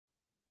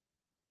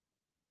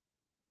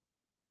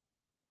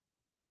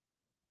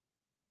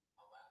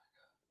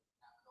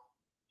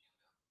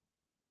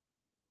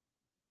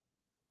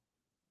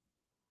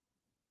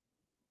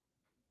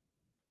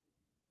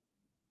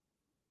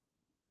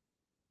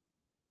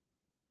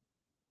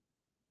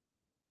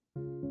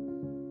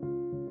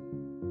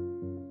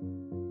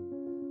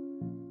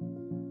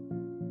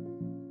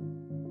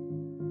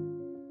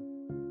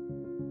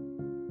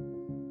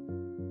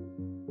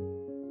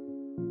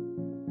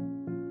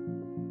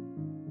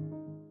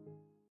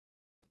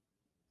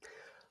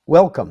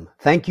Welcome.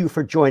 Thank you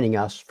for joining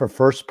us for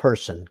First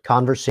Person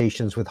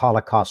Conversations with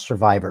Holocaust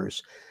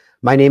Survivors.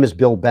 My name is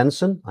Bill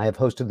Benson. I have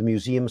hosted the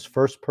museum's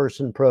First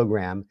Person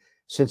program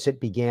since it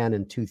began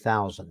in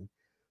 2000.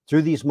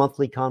 Through these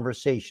monthly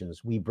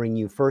conversations, we bring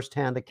you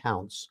firsthand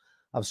accounts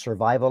of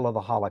survival of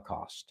the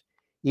Holocaust.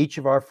 Each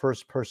of our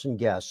First Person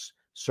guests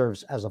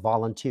serves as a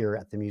volunteer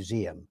at the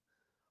museum.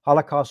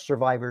 Holocaust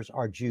survivors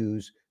are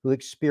Jews who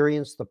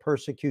experienced the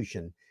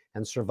persecution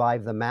and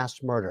survived the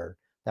mass murder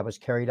that was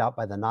carried out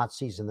by the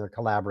Nazis and their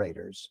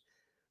collaborators.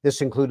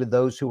 This included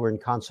those who were in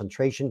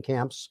concentration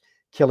camps,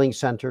 killing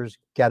centers,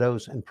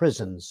 ghettos, and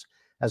prisons,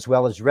 as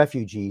well as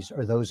refugees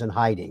or those in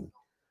hiding.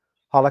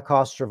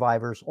 Holocaust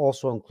survivors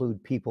also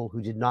include people who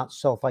did not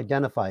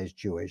self-identify as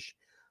Jewish,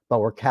 but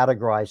were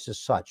categorized as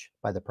such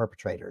by the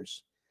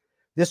perpetrators.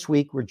 This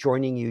week, we're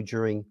joining you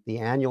during the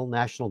annual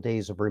National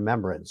Days of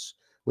Remembrance,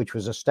 which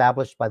was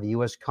established by the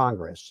U.S.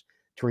 Congress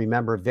to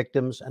remember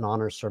victims and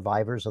honor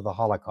survivors of the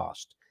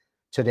Holocaust.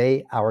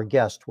 Today, our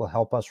guest will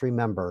help us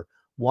remember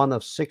one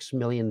of 6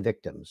 million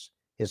victims,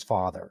 his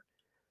father.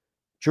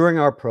 During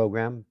our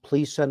program,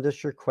 please send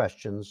us your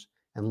questions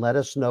and let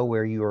us know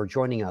where you are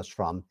joining us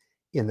from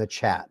in the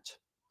chat.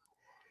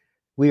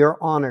 We are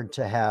honored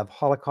to have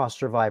Holocaust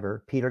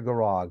survivor Peter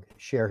Gorog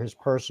share his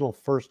personal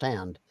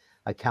firsthand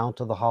account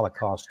of the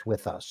Holocaust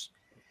with us.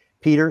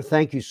 Peter,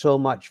 thank you so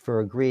much for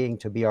agreeing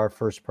to be our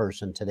first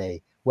person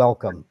today.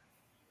 Welcome.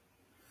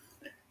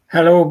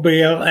 Hello,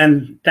 Bill,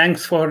 and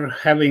thanks for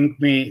having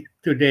me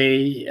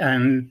today,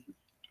 and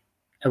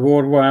a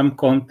warm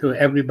welcome to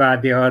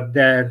everybody out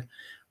there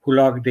who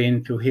logged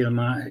in to hear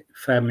my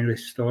family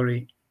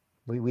story.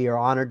 We are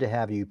honored to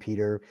have you,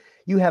 Peter.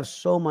 You have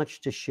so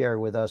much to share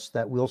with us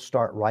that we'll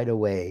start right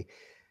away.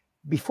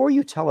 Before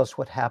you tell us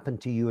what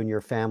happened to you and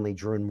your family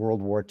during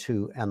World War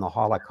II and the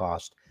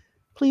Holocaust,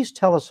 please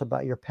tell us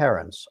about your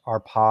parents,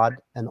 Arpad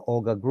and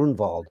Olga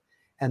Grunwald,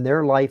 and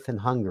their life in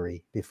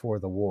Hungary before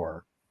the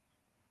war.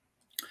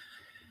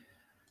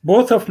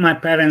 Both of my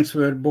parents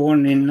were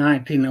born in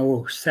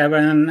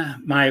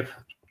 1907. My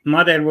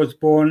mother was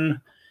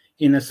born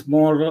in a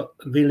small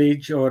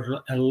village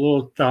or a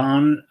little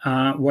town,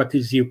 what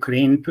is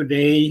Ukraine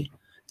today.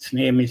 Its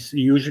name is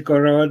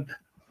Uzhgorod.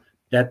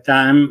 That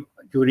time,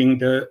 during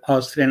the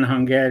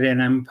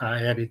Austrian-Hungarian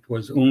Empire, it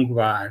was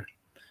Ungvar.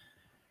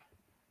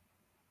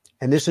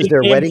 And this is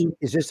their wedding?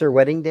 Is this their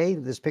wedding day,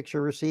 this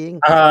picture we're seeing?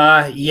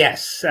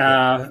 Yes.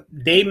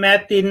 They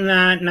met in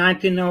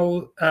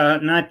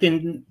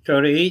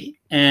 1930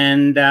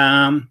 and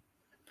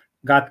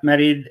got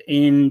married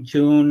in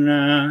June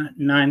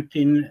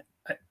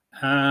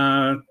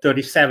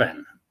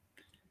 1937.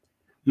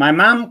 My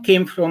mom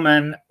came from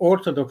an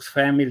Orthodox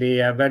family,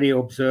 a very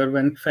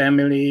observant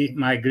family.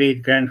 My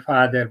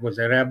great-grandfather was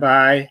a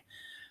rabbi,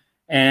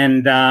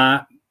 and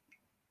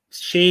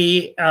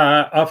she,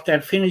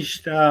 after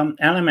finished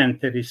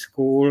elementary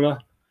school,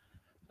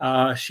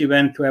 she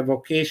went to a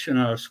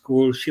vocational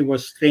school. She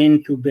was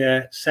trained to be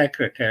a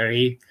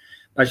secretary,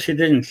 but she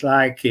didn't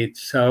like it.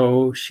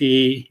 So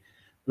she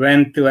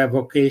went to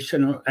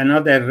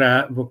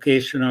another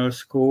vocational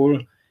school,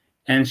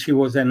 and she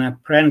was an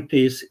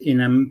apprentice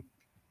in a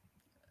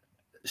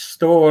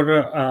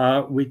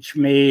store which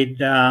made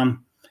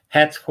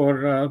hats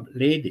for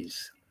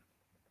ladies.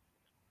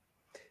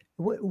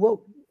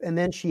 And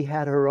then she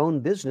had her own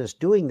business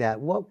doing that.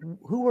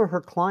 Who were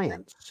her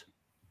clients?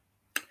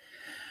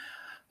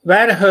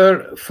 Well,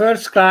 her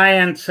first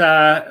clients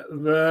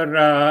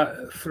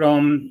were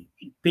from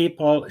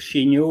people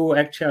she knew.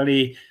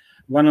 Actually,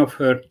 one of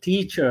her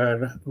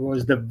teachers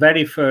was the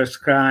very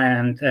first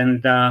client.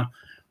 And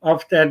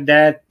after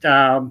that,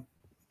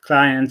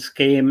 clients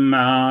came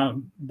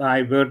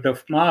by word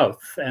of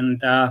mouth.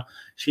 And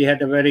she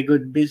had a very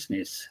good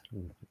business.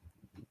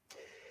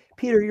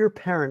 Peter, your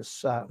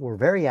parents were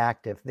very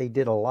active. They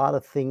did a lot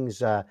of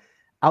things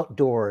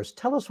outdoors.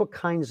 Tell us what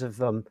kinds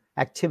of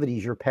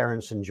activities your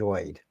parents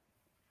enjoyed.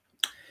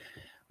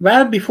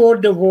 Well, before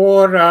the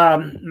war,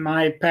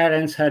 my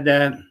parents had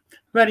a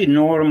very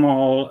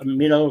normal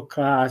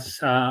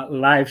middle-class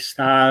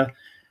lifestyle.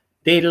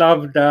 They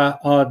loved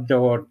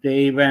outdoor.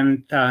 They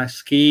went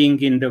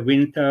skiing in the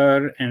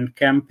winter and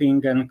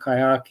camping and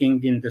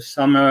kayaking in the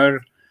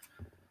summer.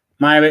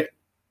 My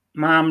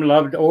mom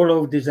loved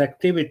all of these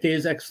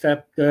activities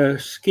except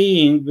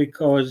skiing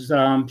because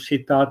she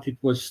thought it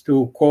was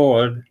too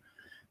cold.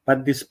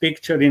 But this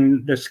picture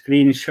in the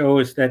screen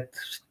shows that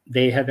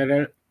they had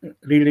a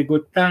really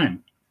good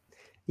time.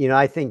 You know,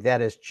 I think that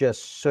is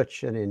just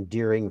such an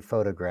endearing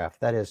photograph.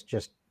 That is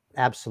just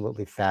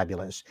absolutely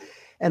fabulous.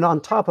 And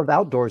on top of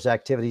outdoors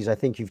activities, I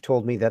think you've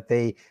told me that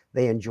they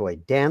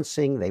enjoyed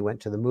dancing, they went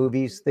to the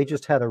movies. They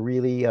just had a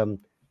really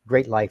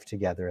great life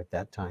together at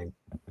that time.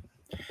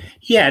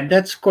 Yeah,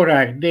 that's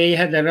correct. They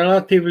had a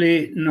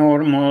relatively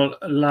normal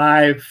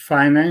life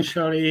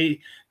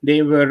financially.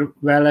 They were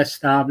well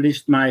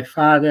established. My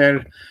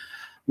father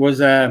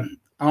was an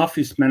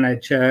office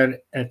manager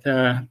at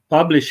a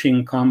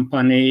publishing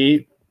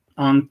company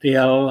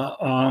until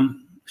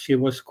he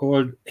was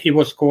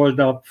called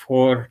up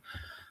for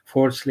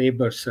forced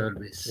labor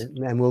service.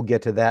 And we'll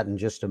get to that in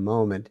just a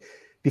moment.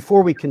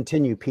 Before we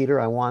continue, Peter,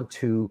 I want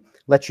to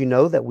let you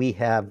know that we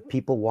have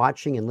people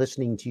watching and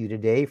listening to you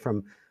today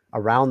from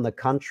around the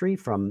country,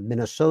 from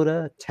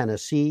Minnesota,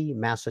 Tennessee,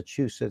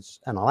 Massachusetts,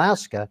 and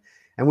Alaska.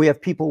 And we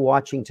have people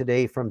watching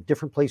today from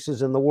different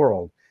places in the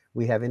world.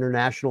 We have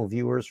international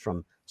viewers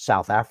from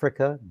South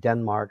Africa,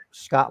 Denmark,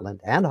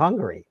 Scotland, and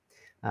Hungary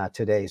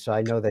today. So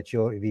I know that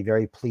you'll be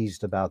very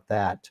pleased about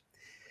that.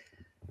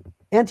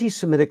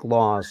 Anti-Semitic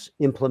laws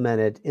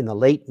implemented in the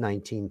late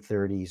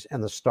 1930s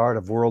and the start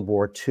of World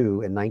War II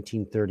in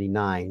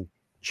 1939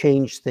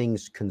 changed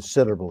things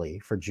considerably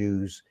for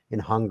Jews in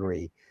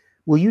Hungary.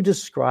 Will you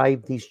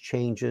describe these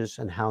changes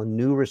and how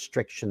new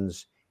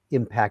restrictions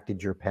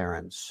impacted your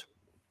parents?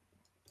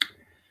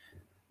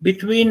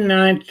 Between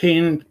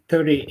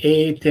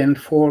 1938 and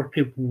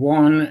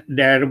 41,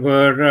 there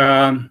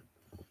were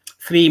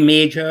three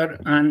major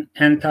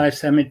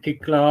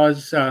anti-Semitic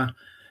laws.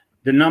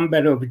 The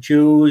number of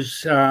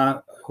Jews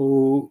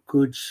who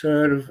could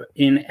serve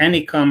in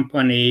any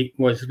company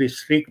was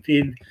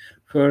restricted,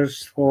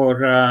 first for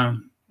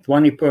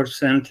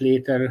 20%,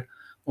 later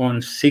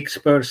on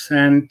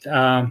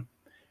 6%.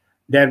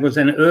 There was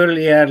an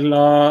earlier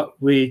law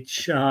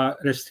which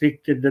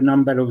restricted the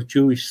number of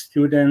Jewish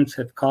students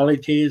at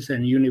colleges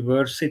and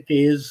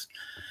universities.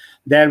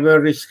 There were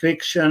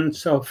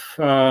restrictions of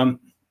how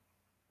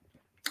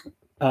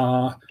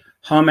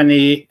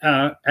many,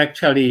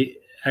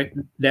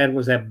 there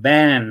was a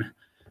ban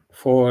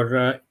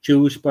for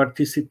Jews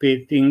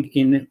participating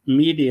in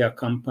media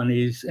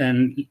companies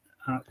and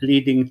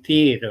leading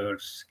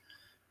theaters.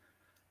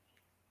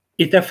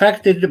 It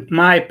affected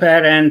my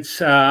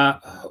parents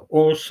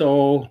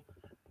also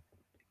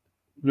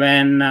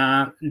when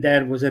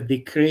there was a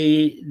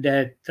decree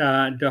that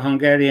the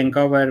Hungarian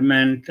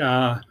government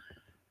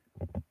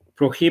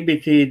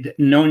prohibited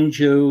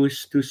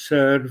non-Jews to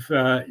serve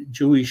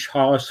Jewish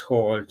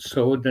households.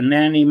 So the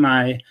nanny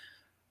my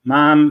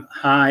mom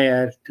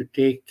hired to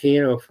take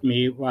care of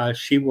me while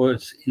she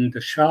was in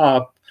the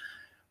shop,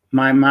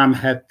 my mom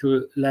had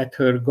to let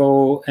her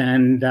go,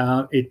 and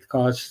it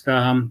caused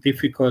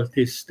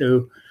difficulties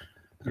to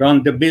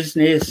run the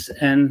business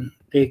and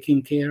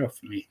taking care of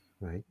me.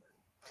 Right.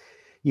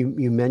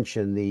 You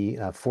mentioned the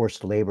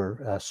forced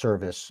labor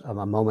service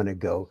a moment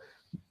ago.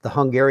 The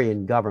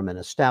Hungarian government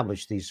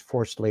established these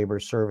forced labor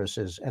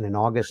services, and in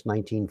August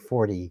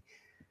 1940,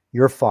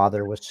 your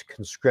father was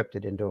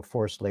conscripted into a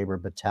forced labor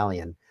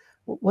battalion.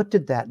 What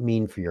did that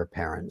mean for your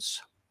parents?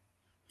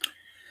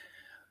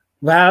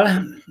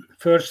 Well,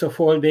 first of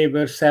all, they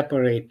were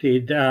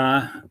separated.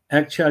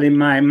 Actually,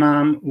 my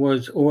mom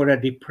was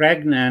already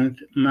pregnant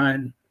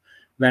when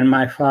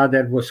my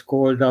father was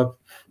called up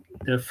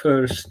the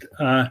first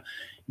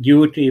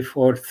duty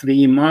for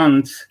 3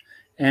 months.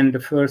 And the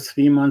first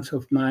 3 months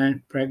of my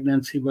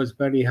pregnancy was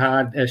very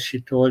hard, as she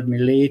told me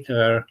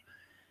later.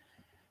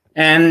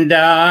 And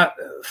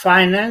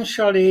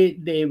financially,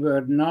 they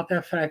were not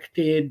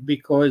affected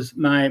because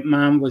my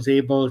mom was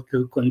able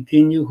to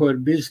continue her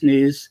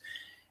business.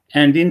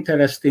 And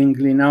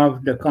interestingly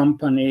enough, the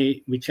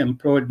company which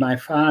employed my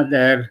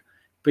father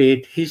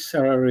paid his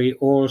salary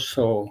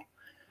also.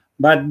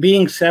 But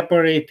being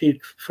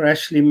separated,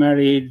 freshly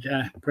married,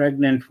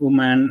 pregnant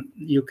woman,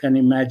 you can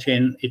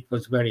imagine it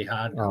was very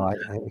hard. Oh,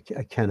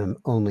 I can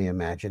only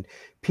imagine.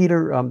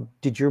 Peter,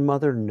 did your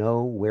mother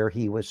know where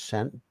he was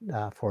sent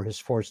for his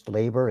forced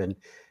labor? And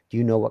do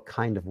you know what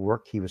kind of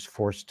work he was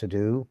forced to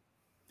do?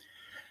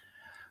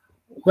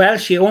 Well,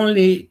 she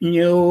only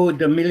knew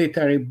the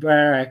military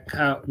barrack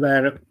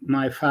where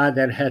my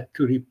father had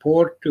to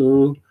report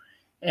to.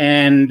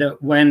 And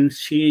when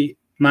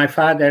my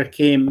father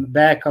came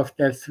back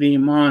after 3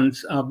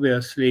 months,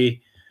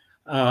 obviously,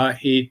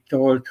 he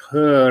told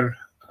her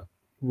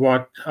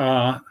what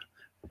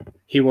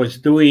he was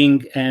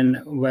doing and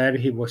where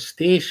he was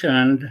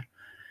stationed.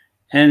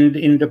 And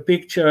in the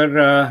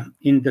picture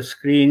in the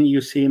screen, you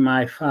see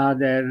my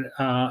father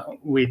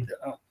with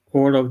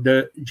all of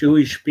the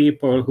Jewish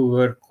people who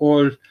were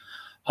called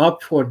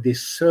up for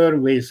this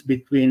service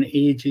between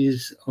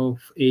ages of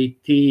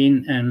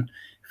 18 and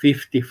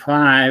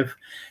 55.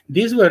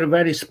 These were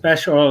very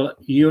special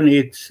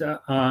units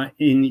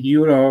in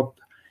Europe.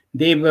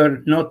 They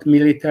were not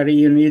military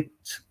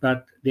units,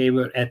 but they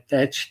were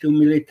attached to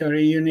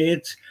military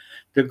units.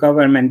 The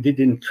government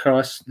didn't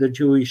trust the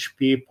Jewish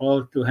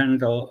people to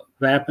handle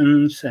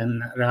weapons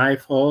and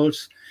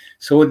rifles,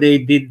 so they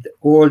did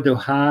all the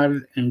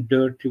hard and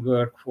dirty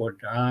work for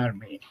the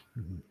army.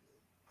 Mm-hmm.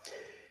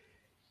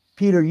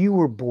 Peter, you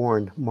were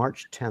born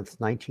March 10th,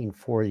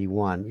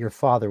 1941. Your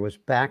father was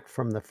back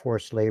from the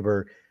forced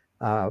labor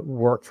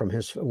work from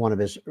one of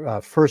his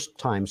first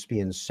times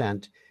being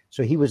sent.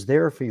 So he was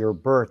there for your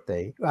birth,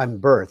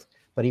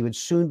 but he would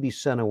soon be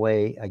sent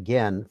away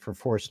again for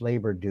forced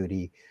labor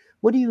duty.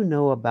 What do you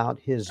know about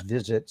his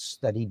visits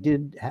that he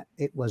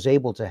was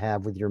able to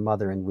have with your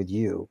mother and with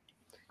you?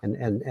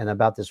 And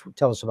about this,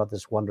 tell us about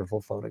this wonderful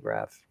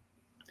photograph.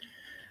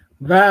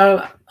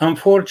 Well,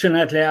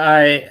 unfortunately,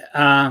 I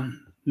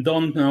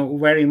don't know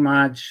very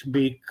much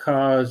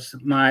because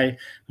my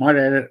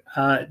mother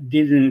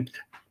didn't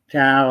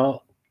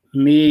tell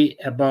me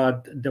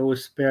about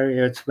those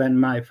periods when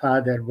my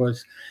father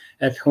was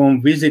at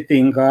home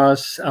visiting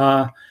us.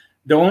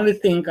 The only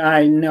thing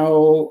I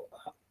know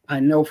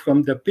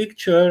from the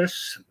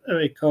pictures,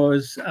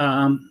 because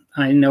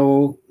I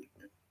know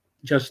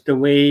just the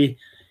way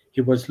he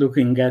was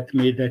looking at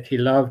me that he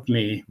loved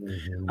me.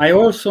 Mm-hmm. I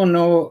also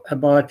know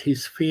about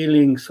his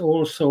feelings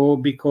also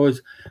because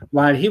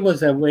while he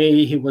was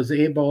away, he was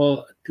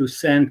able to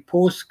send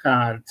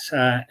postcards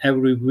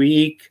every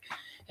week,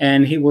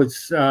 and he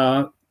was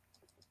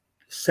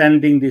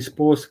sending these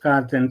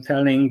postcards and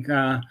telling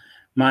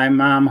my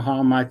mom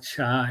how much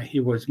he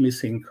was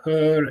missing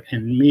her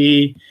and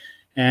me,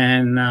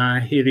 and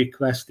he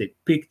requested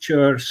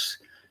pictures.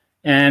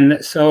 And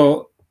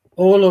so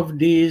all of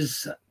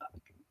these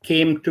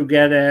came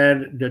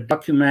together, the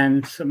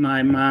documents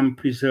my mom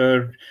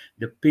preserved,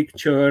 the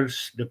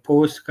pictures, the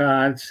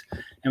postcards,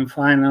 and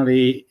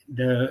finally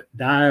the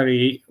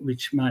diary,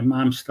 which my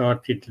mom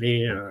started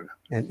later.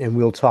 And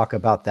we'll talk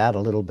about that a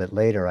little bit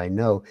later, I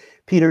know.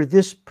 Peter,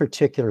 this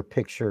particular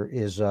picture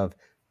is of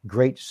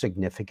great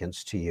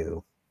significance to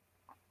you.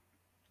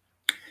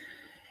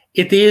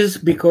 It is,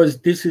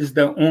 because this is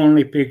the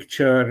only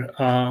picture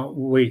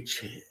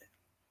which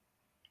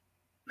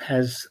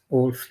has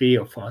all three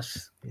of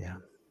us. Yeah.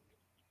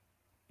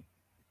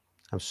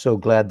 I'm so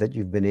glad that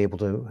you've been able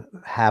to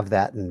have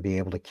that and be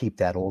able to keep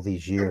that all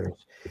these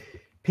years.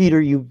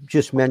 Peter, you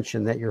just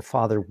mentioned that your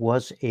father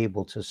was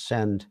able to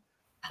send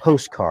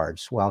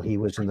postcards while he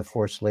was in the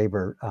forced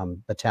labor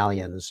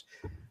battalions.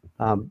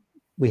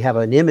 We have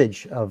an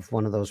image of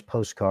one of those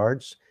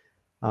postcards.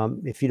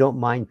 If you don't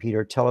mind,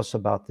 Peter, tell us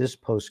about this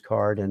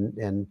postcard,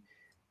 and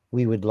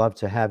we would love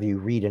to have you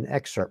read an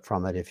excerpt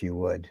from it, if you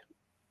would.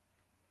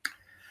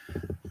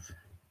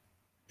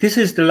 This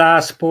is the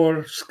last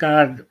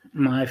postcard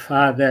my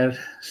father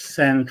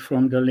sent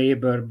from the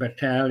labor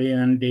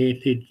battalion,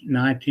 dated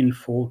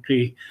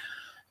 1940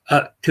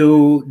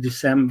 to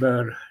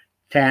December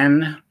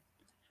 10.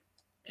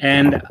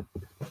 And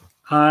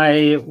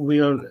I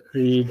will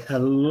read a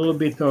little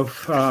bit of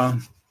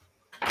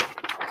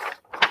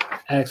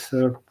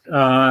excerpt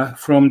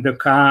from the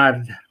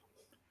card,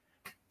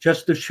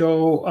 just to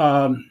show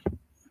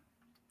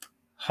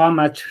how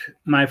much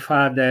my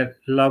father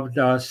loved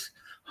us,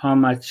 how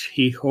much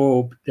he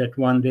hoped that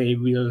one day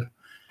we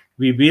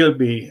will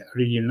be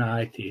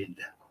reunited.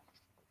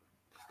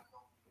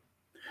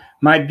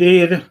 My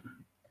dear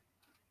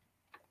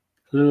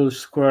little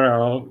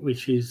squirrel,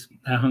 which is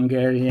a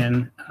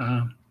Hungarian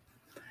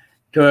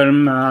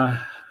term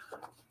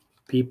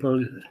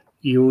people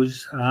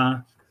use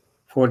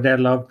for their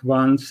loved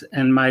ones,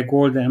 and my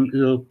golden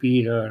little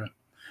Peter.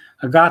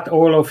 I got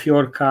all of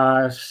your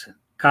cards.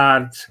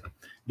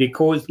 They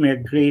caused me a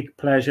great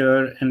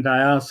pleasure, and I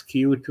ask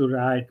you to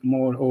write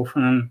more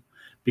often,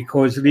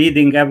 because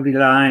reading every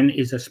line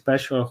is a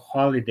special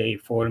holiday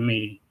for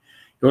me.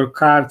 Your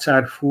cards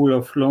are full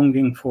of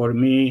longing for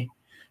me,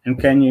 and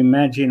can you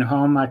imagine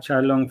how much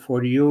I long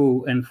for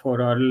you and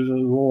for our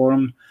little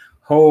warm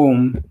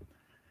home?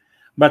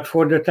 But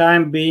for the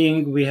time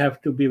being, we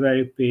have to be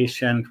very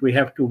patient. We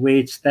have to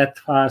wait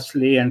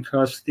steadfastly and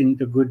trust in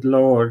the good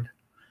Lord.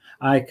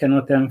 I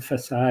cannot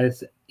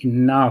emphasize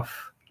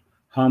enough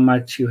how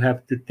much you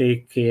have to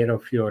take care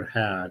of your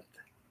health.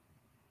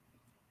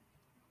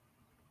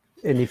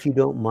 And if you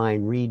don't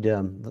mind, read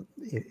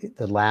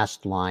the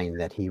last line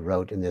that he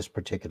wrote in this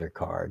particular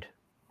card.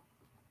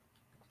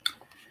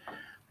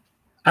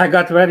 I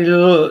got very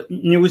little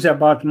news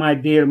about my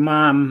dear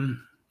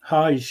mom.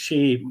 How is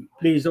she?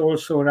 Please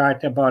also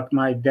write about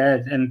my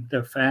dad and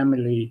the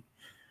family.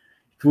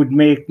 It would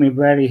make me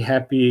very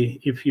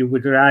happy if you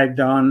would write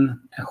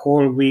down a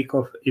whole week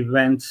of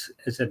events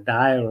as a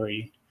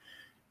diary.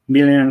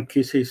 Million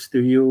kisses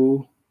to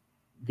you,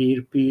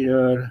 dear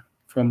Peter,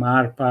 from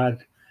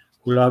Arpad,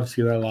 who loves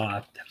you a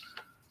lot.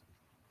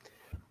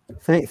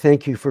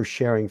 Thank you for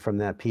sharing from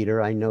that,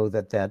 Peter. I know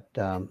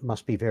that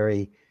must be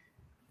very,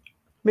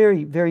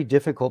 very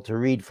difficult to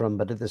read from,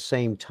 but at the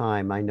same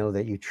time, I know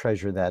that you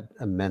treasure that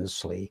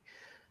immensely.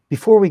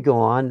 Before we go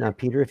on,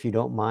 Peter, if you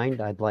don't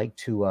mind, I'd like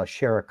to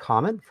share a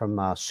comment from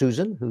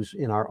Susan, who's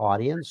in our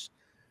audience.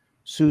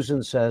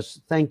 Susan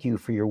says, "Thank you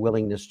for your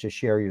willingness to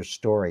share your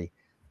story.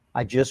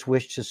 I just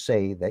wish to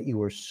say that you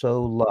were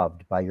so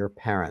loved by your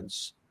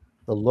parents.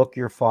 The look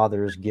your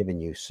father has given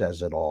you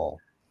says it all."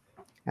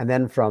 And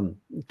then from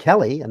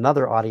Kelly,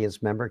 another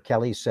audience member,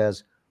 Kelly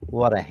says,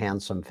 "What a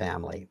handsome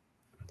family."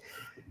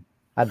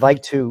 I'd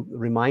like to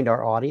remind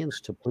our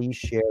audience to please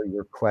share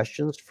your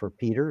questions for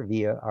Peter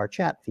via our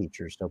chat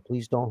feature, so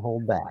please don't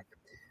hold back.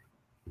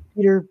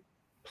 Peter,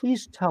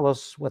 please tell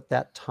us what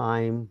that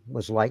time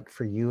was like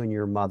for you and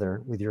your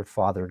mother with your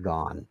father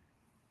gone.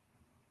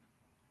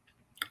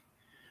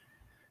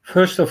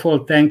 First of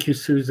all, thank you,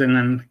 Susan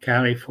and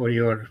Kelly, for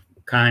your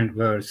kind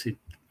words. It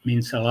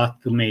means a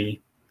lot to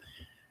me.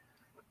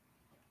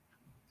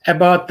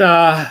 About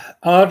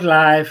our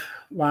life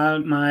while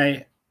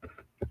my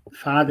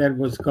father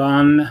was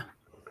gone,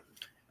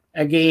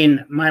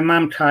 again, my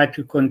mom tried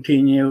to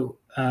continue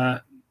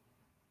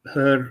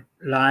her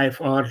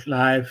life, art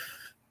life,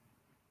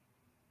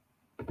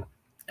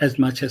 as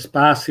much as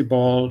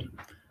possible.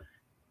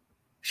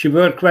 She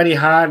worked very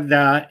hard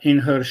in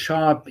her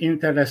shop.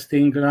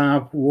 Interesting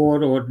enough,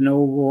 war or no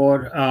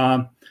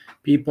war,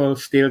 people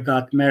still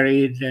got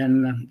married,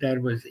 and there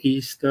was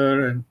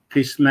Easter and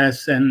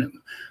Christmas, and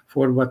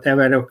for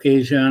whatever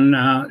occasion,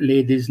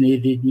 ladies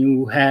needed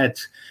new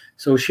hats.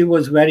 So she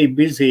was very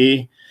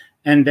busy.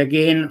 And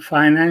again,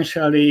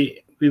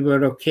 financially, we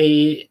were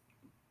okay,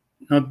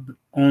 not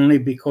only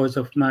because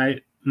of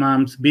my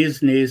mom's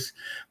business,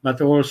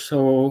 but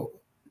also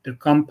the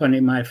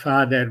company my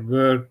father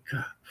worked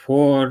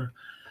for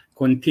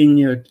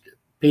continued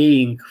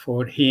paying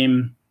for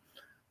him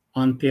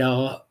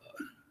until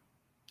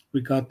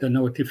we got the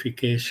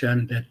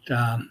notification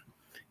that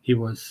he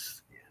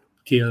was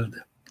killed.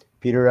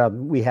 Peter,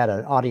 we had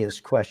an audience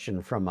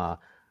question from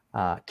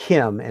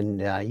Kim,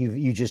 and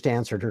you just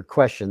answered her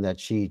question that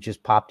she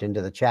just popped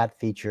into the chat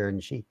feature,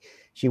 and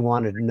she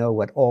wanted to know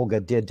what Olga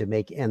did to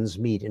make ends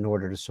meet in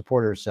order to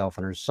support herself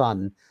and her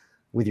son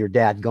with your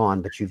dad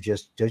gone, but you've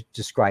just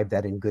described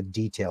that in good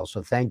detail.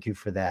 So thank you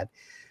for that.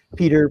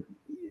 Peter,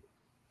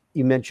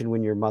 you mentioned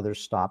when your mother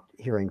stopped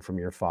hearing from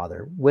your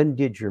father. When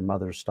did your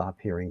mother stop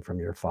hearing from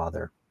your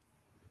father?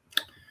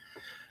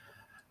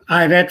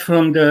 I read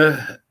from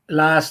the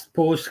last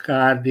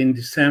postcard in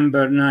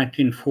December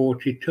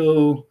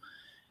 1942,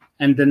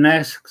 and the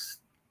next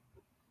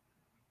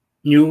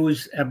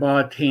news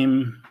about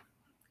him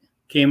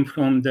came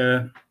from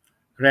the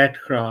Red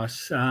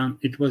Cross.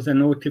 It was a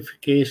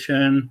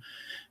notification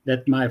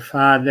that my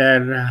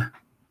father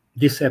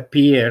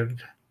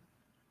disappeared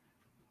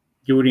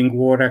during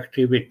war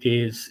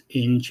activities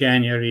in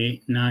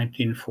January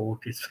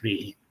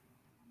 1943.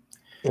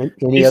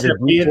 Any other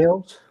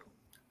details?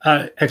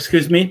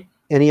 Excuse me?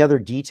 Any other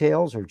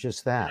details or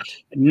just that?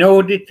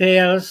 No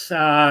details,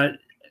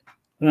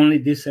 only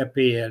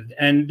disappeared.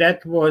 And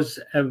that was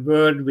a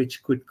word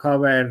which could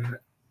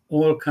cover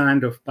all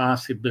kinds of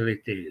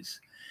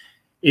possibilities.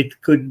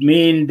 It could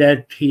mean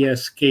that he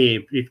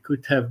escaped. It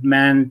could have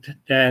meant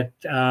that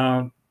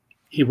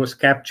he was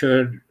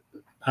captured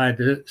by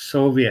the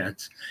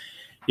Soviets.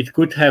 It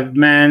could have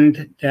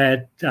meant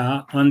that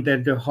under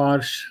the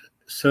harsh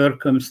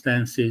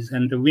circumstances,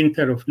 and the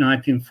winter of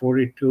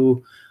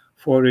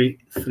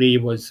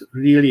 1942-43 was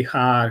really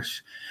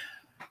harsh,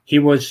 he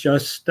was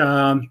just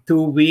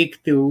too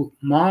weak to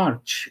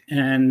march,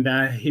 and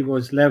he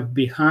was left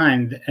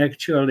behind.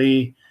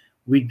 Actually,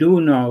 we do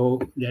know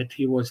that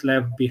he was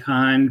left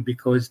behind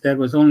because there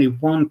was only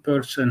one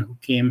person who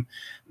came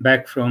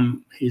back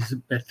from his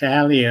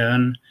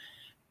battalion,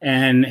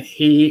 and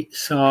he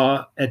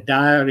saw a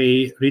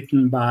diary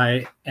written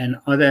by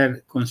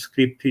another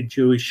conscripted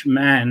Jewish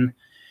man,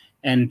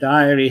 and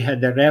diary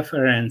had a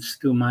reference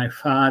to my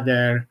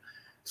father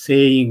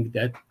saying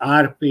that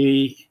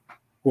RP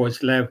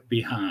was left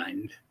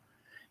behind.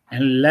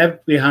 And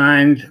left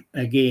behind,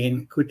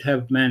 again, could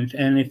have meant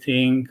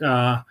anything.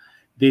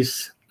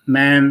 This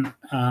man,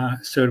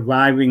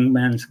 surviving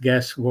man's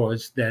guess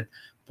was that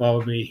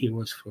probably he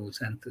was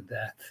frozen to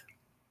death.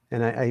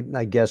 And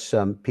I guess,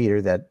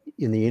 Peter, that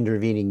in the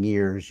intervening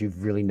years,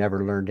 you've really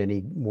never learned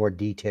any more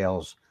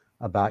details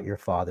about your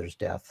father's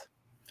death.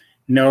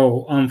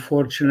 No,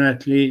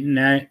 unfortunately,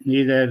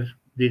 neither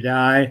did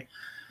I,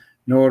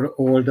 nor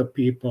all the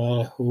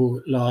people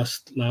who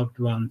lost loved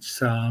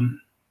ones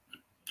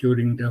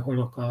during the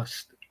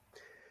Holocaust.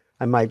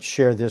 I might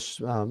share this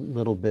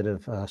little bit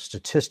of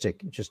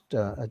statistic, just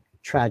a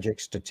tragic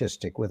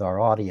statistic with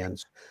our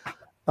audience.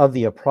 Of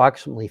the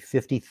approximately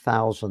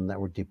 50,000 that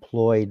were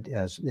deployed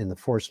as in the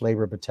forced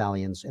labor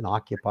battalions in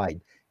occupied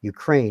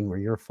Ukraine, where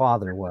your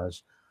father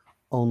was,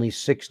 only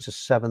 6,000 to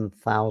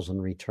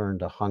 7,000 returned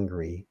to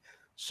Hungary.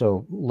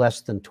 So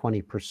less than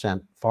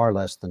 20%, far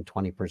less than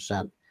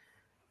 20%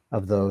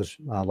 of those,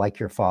 like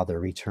your father,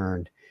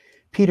 returned.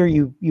 Peter,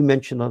 you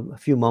mentioned a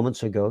few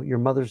moments ago your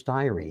mother's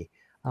diary.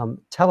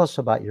 Tell us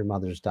about your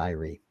mother's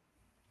diary.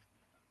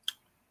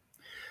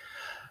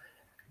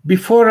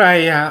 Before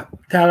I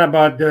tell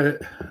about the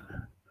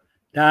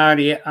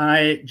diary,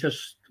 I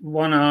just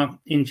want to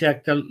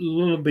inject a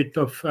little bit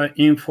of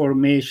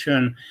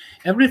information.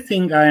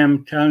 Everything I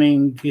am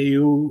telling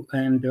you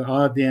and the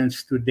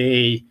audience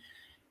today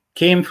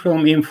came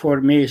from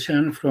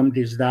information from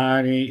this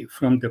diary,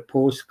 from the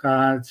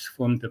postcards,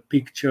 from the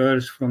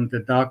pictures, from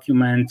the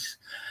documents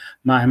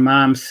my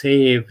mom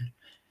saved.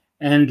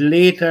 And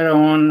later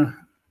on,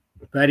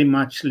 very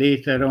much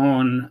later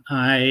on,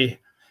 I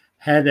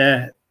had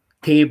a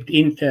taped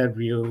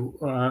interview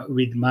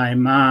with my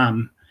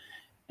mom.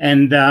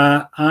 And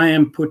I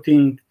am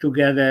putting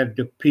together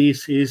the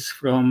pieces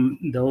from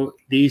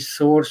these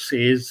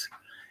sources.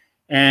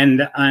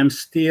 And I'm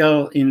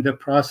still in the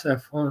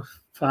process of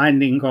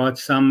finding out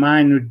some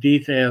minor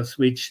details,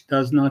 which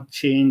does not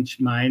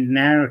change my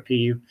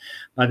narrative,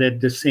 but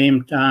at the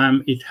same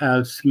time, it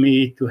helps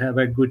me to have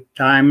a good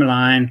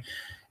timeline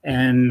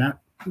and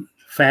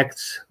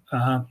facts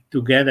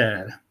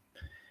together.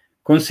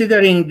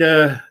 Considering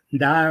the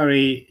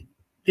diary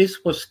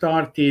this was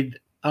started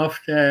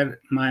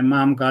after my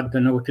mom got the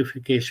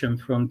notification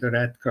from the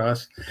Red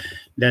Cross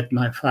that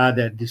my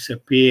father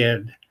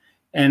disappeared.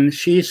 And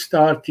she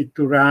started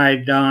to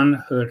write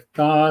down her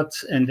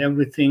thoughts and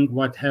everything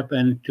what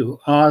happened to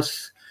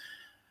us,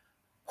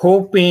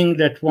 hoping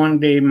that one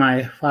day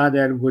my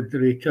father would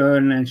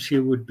return and she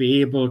would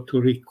be able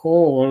to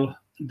recall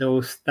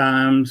those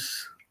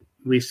times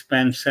we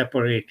spent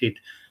separated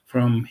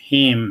from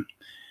him.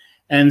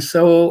 And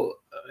so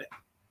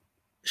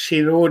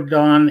she wrote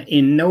down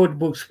in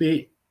notebooks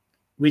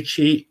which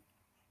she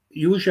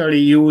usually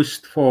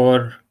used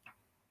for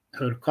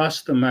her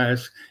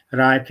customers,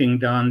 writing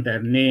down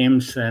their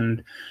names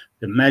and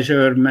the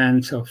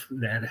measurements of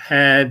their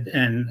head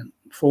and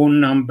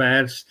phone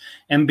numbers.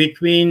 And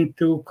between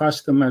two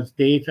customers'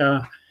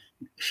 data,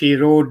 she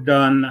wrote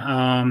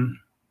down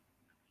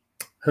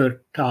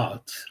her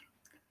thoughts.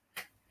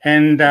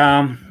 And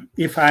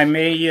if I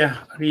may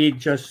read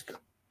just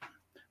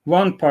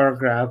one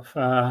paragraph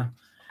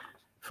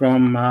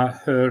from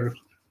her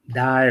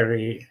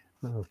diary.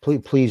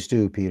 Please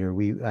do, Peter.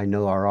 I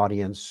know our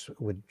audience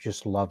would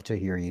just love to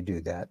hear you do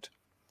that.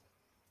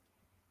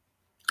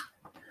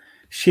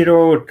 She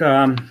wrote,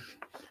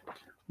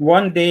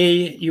 one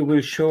day you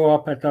will show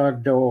up at our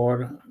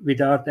door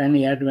without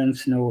any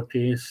advance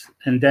notice,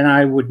 and then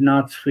I would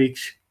not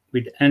switch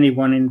with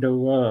anyone in the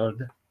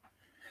world,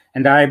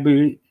 and I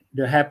be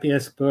the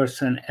happiest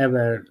person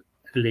ever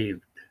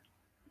lived.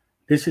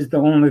 This is the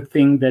only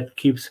thing that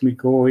keeps me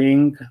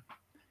going.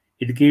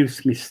 It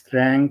gives me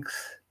strength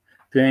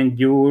to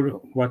endure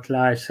what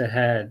lies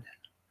ahead.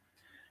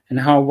 And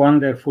how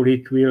wonderful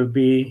it will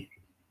be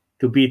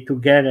to be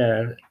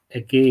together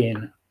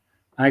again.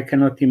 I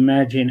cannot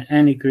imagine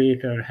any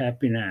greater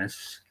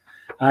happiness.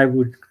 I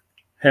would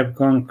have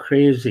gone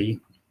crazy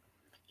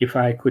if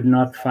I could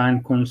not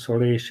find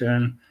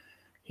consolation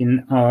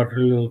in our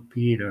little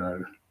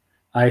Peter.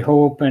 I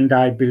hope and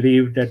I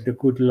believe that the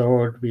good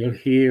Lord will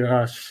hear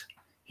us,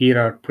 hear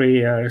our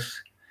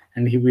prayers,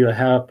 and he will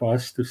help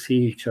us to see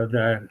each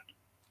other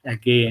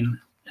again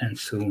and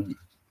soon.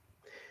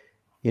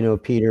 You know,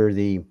 Peter,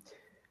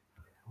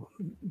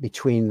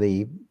 between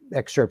the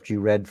excerpt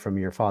you read from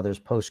your father's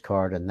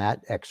postcard and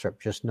that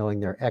excerpt, just knowing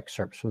they're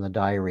excerpts from the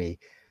diary,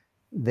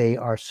 they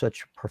are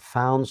such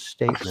profound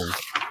statements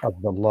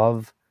of the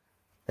love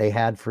they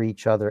had for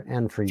each other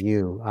and for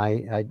you.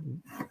 I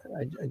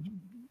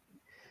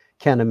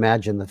can't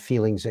imagine the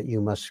feelings that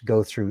you must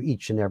go through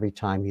each and every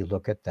time you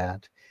look at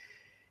that.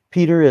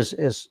 Peter,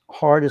 as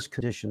hard as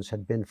conditions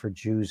had been for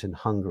Jews in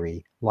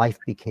Hungary, life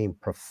became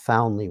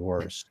profoundly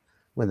worse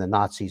when the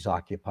Nazis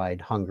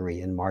occupied Hungary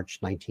in March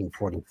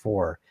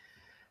 1944.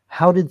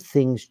 How did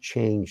things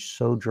change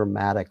so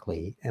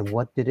dramatically, and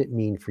what did it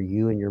mean for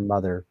you and your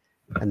mother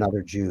and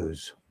other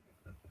Jews?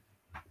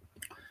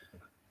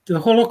 The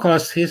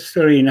Holocaust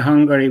history in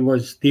Hungary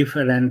was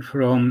different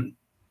from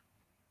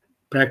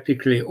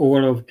practically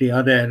all of the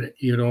other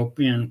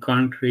European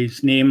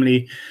countries,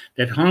 namely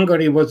that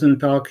Hungary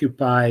wasn't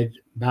occupied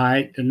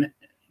by the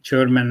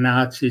German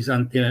Nazis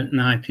until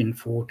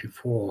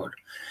 1944.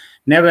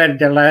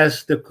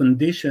 Nevertheless, the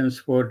conditions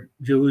for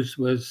Jews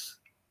were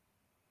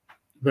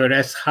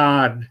as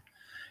hard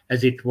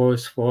as it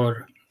was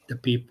for the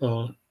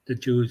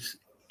Jews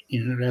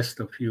in the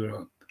rest of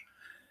Europe.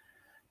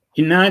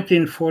 In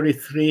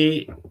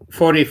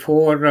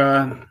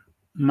 1944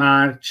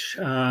 March,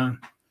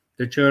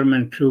 the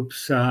German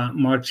troops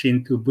marched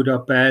into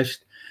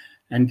Budapest,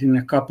 and in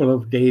a couple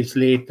of days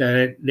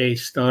later, they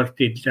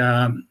started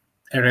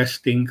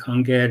arresting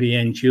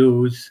Hungarian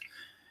Jews.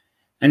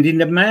 And in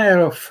the matter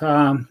of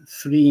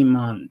 3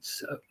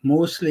 months,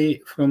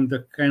 mostly from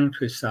the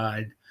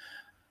countryside,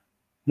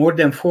 more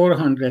than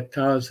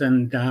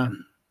 400,000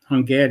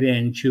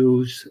 Hungarian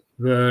Jews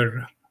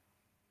were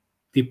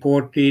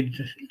deported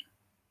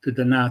to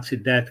the Nazi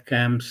death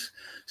camps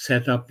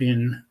set up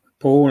in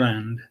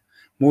Poland.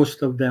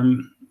 Most of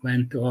them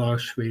went to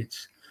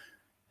Auschwitz,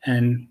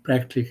 and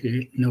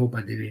practically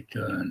nobody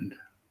returned.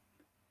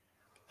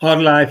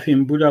 Our life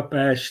in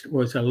Budapest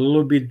was a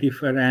little bit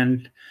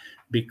different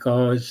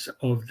because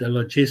of the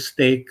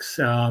logistics.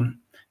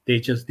 They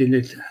just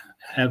didn't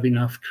have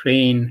enough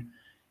train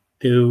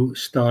to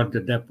start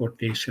the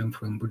deportation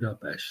from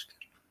Budapest.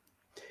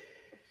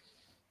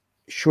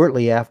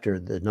 Shortly after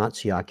the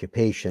Nazi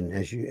occupation,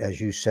 as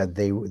you said,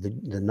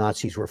 the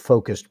Nazis were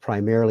focused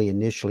primarily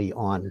initially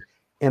on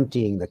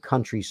emptying the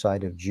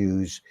countryside of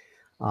Jews.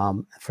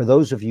 For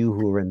those of you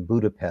who were in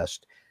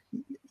Budapest,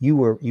 you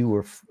were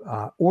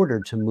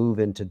ordered to move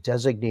into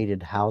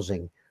designated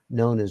housing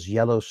known as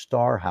Yellow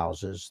Star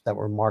houses that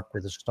were marked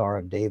with the Star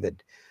of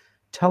David.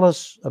 Tell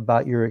us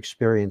about your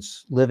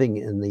experience living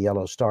in the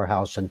Yellow Star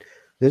house. And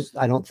this,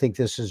 I don't think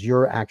this is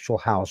your actual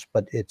house,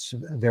 but it's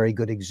a very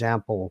good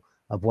example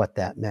of what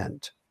that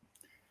meant.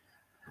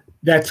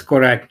 That's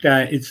correct.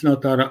 It's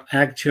not our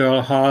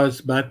actual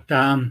house, but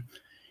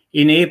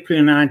in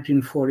April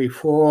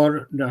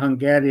 1944, the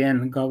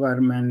Hungarian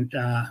government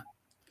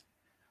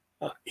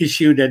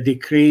issued a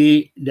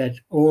decree that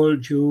all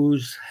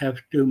Jews have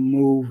to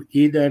move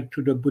either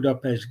to the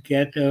Budapest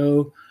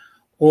ghetto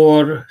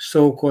or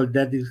so-called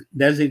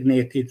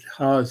designated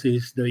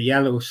houses, the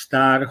Yellow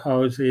Star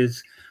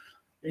houses.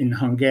 In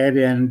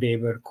Hungarian, they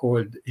were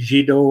called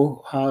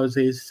ghetto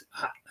houses.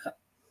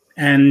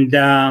 And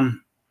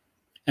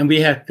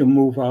we had to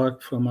move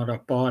out from our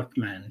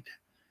apartment.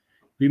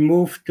 We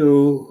moved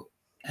to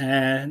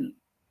a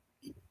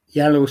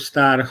Yellow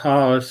Star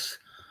house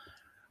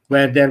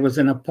where there was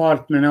an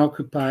apartment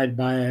occupied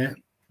by a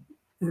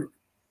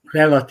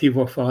relative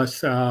of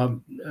us,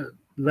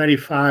 very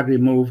far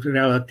removed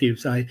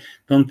relatives. I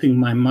don't think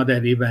my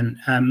mother even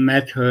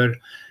met her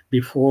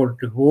before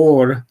the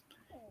war.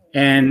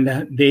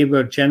 And they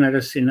were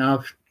generous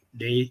enough.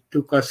 They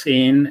took us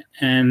in,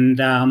 and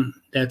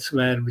that's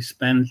where we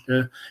spent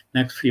the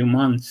next few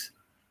months.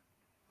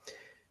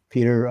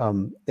 Peter,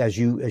 as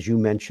you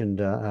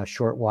mentioned a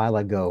short while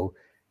ago,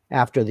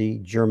 after the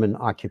German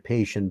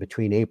occupation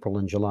between April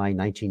and July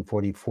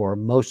 1944,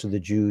 most of the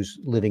Jews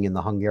living in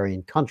the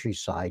Hungarian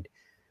countryside,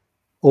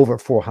 over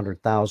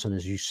 400,000,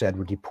 as you said,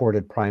 were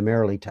deported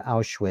primarily to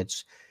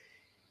Auschwitz.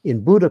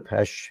 In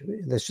Budapest,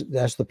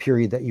 that's the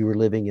period that you were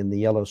living in the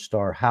Yellow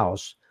Star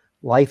house.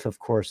 Life, of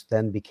course,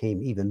 then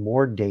became even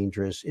more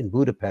dangerous in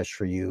Budapest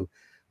for you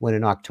when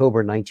in October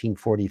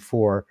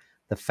 1944,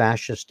 the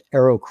fascist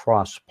Arrow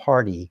Cross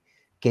Party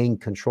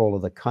gained control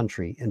of the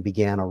country and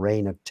began a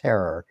reign of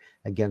terror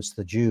against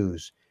the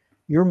Jews.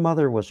 Your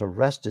mother was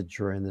arrested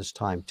during this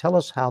time. Tell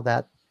us how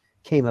that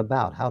came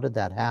about. How did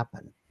that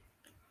happen?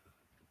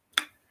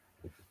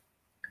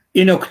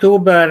 In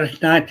October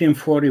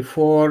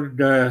 1944,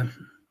 the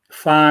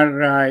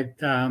far-right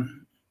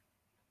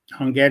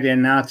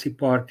Hungarian Nazi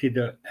Party,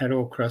 the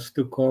Arrow Cross,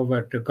 took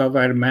over the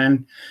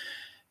government,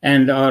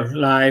 and our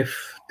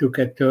life took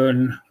a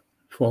turn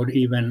for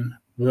even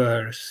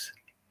worse.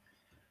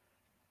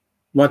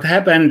 What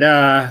happened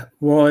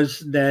was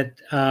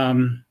that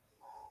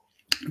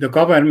the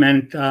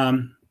government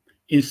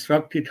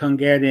instructed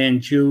Hungarian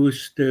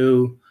Jews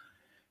to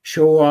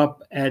show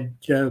up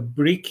at the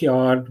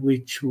brickyard,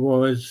 which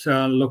was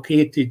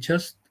located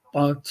just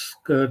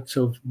outskirts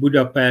of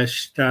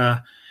Budapest.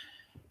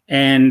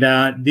 And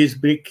this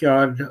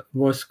brickyard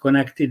was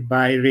connected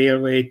by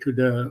railway to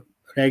the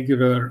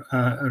regular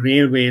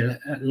railway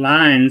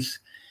lines.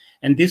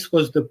 And this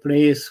was the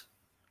place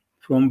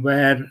from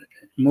where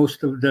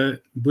most of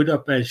the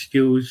Budapest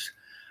Jews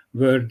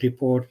were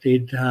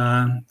deported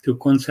to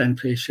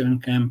concentration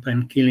camp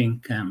and killing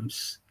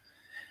camps.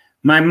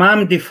 My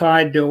mom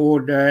defied the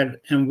order,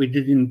 and we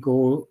didn't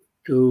go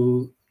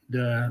to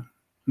the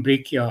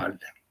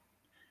brickyard.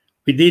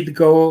 We did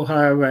go,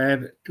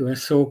 however, to a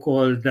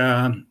so-called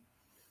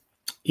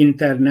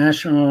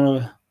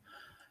international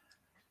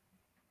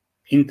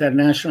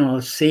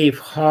safe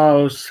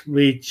house,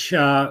 which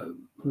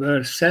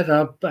were set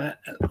up a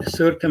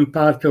certain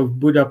part of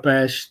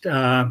Budapest.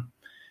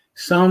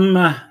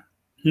 Some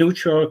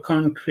neutral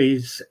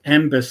countries'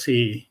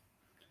 embassy.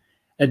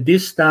 At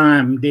this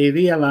time, they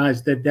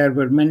realized that there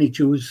were many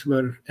Jews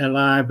were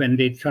alive, and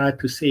they tried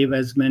to save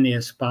as many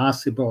as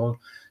possible.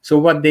 So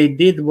what they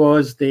did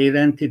was they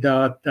rented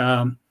out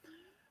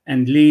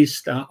and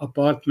leased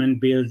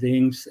apartment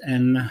buildings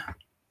and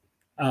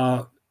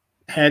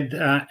had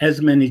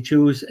as many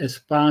Jews as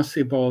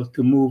possible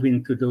to move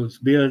into those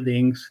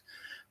buildings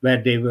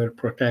where they were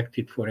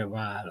protected for a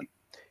while.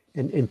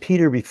 And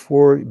Peter,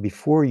 before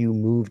you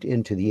moved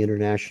into the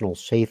international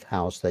safe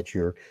house that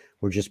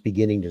we're just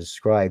beginning to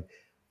describe,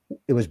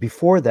 it was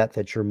before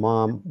that your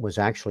mom was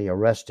actually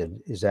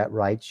arrested. Is that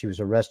right? She was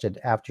arrested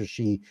after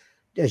she,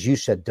 as you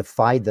said,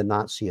 defied the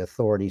Nazi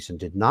authorities and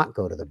did not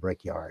go to the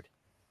brickyard.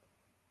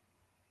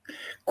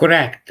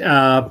 Correct.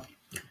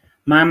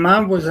 My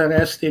mom was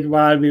arrested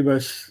while we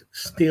were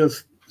still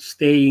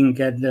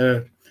staying at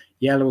the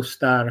Yellow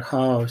Star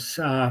house.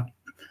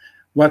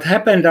 What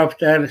happened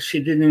after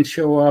she didn't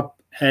show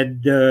up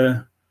at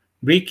the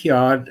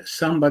brickyard,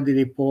 somebody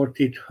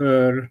reported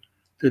her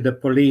to the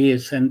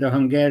police, and the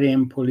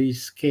Hungarian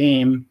police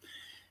came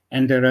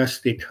and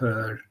arrested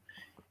her.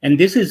 And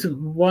this is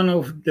one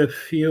of the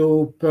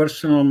few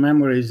personal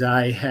memories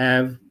I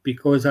have,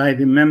 because I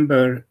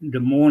remember the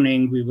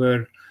morning we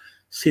were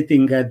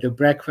sitting at the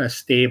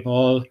breakfast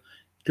table,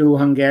 two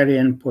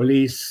Hungarian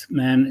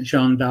policemen,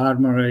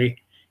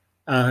 gendarmerie,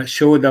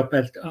 showed up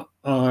at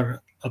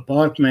our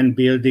apartment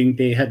building.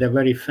 They had a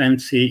very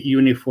fancy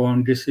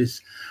uniform. This is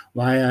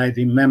why I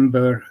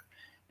remember.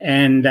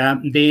 And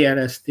they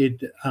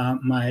arrested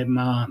my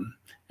mom.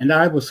 And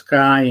I was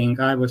crying.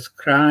 I was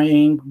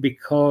crying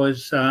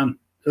because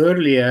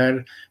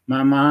earlier,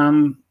 my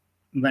mom,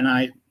 when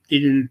I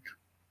didn't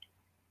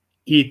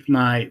eat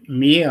my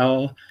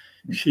meal,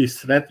 she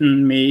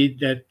threatened me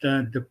that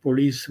the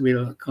police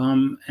will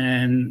come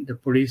and the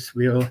police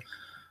will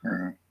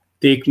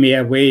take me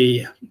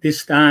away.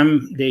 This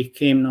time, they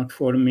came not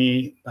for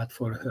me, but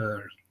for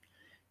her.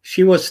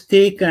 She was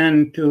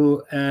taken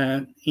to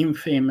an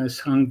infamous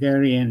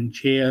Hungarian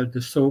jail,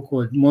 the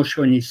so-called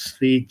Mosonyi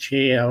Street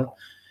jail,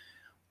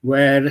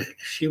 where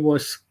she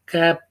was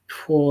kept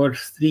for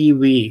 3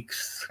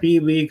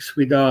 weeks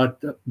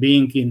without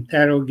being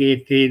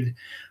interrogated,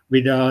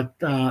 without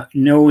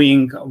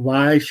knowing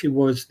why she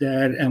was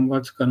there and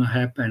what's going to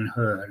happen to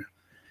her.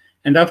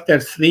 And after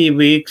 3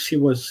 weeks, she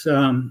was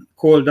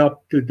called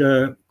up to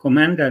the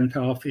commandant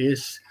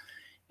office,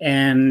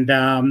 and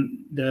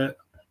the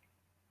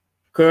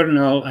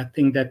colonel, I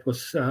think that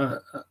was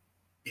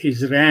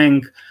his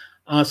rank,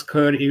 asked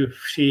her if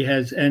she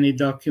has any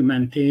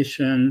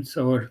documentations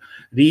or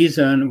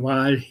reason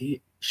why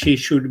she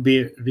should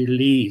be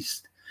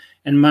released.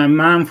 And my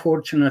mom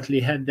fortunately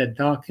had the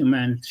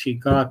document she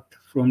got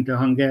from the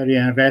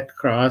Hungarian Red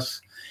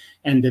Cross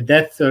and the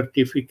death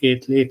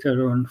certificate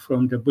later on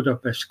from the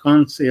Budapest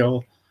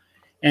Council.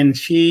 And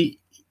she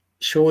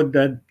showed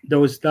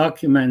those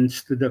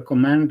documents to the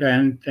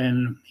commandant,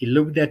 and he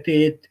looked at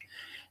it.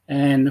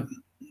 And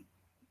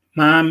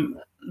Mom,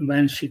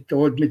 when she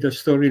told me the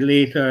story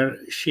later,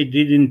 she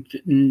didn't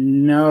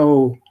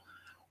know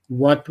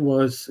what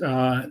was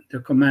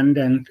the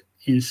commandant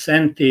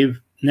incentive.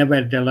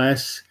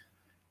 Nevertheless,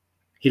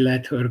 he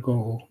let her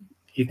go.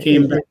 He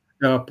came back to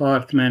the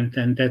apartment,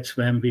 and that's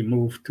when we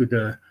moved to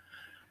the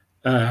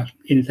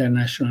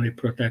internationally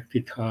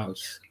protected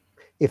house.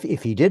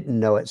 If you didn't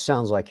know, it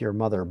sounds like your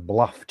mother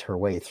bluffed her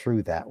way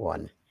through that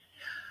one.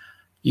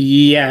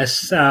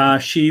 Yes,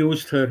 she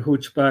used her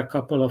chutzpah a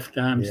couple of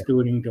times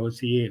during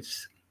those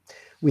years.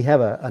 We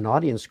have an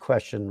audience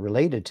question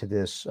related to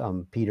this,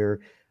 Peter.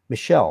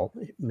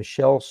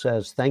 Michelle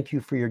says, "Thank you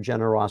for your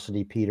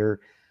generosity, Peter.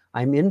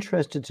 I'm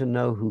interested to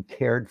know who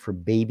cared for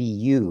baby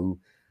you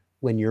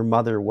when your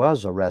mother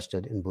was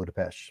arrested in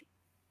Budapest."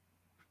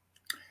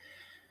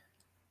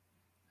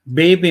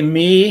 Baby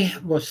me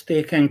was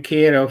taken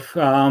care of.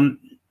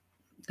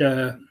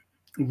 The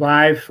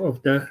wife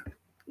of the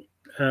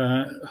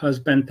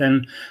husband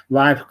and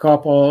wife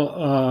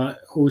couple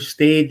who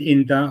stayed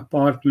in the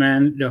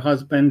apartment. The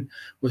husband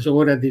was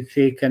already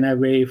taken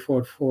away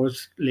for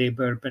forced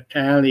labor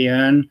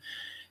battalion,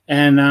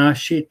 and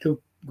she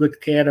took good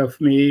care of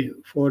me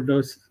for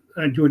those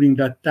during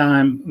that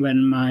time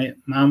when my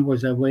mom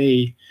was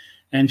away.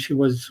 And she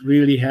was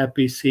really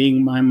happy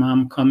seeing my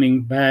mom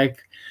coming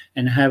back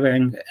and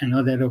having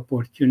another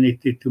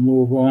opportunity to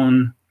move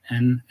on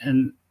and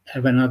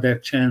have another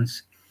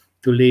chance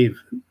to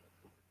live.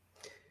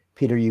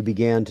 Peter, you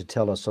began to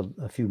tell us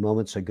a few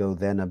moments ago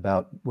then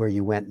about where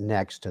you went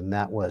next, and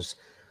that was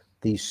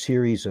these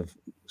series of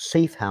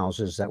safe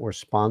houses that were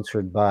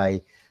sponsored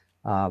by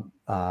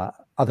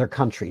other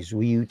countries.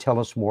 Will you tell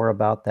us more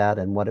about that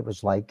and what it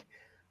was like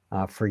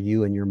for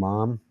you and your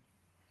mom?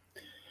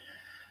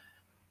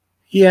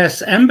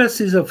 Yes,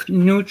 embassies of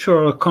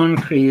neutral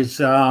countries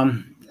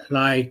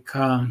like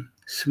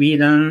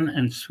Sweden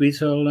and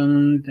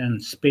Switzerland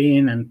and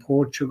Spain and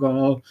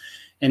Portugal,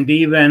 and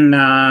even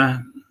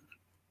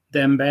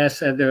the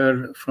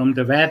ambassador from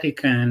the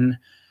Vatican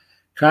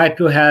tried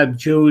to help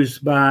Jews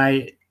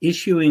by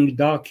issuing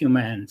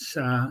documents,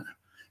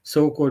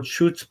 so-called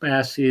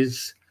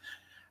Schutzpasses.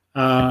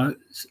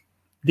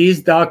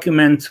 These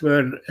documents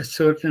were a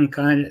certain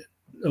kind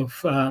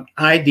of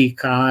ID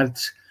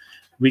cards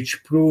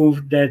which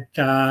proved that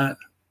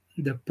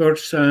the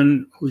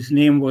person whose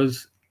name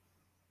was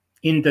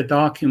in the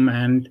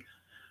document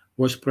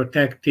was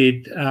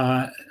protected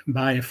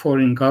by a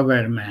foreign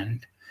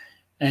government.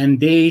 And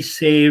they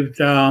saved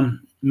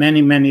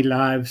many, many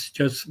lives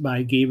just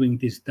by giving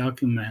these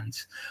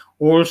documents.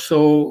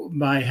 Also,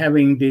 by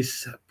having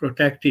these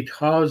protected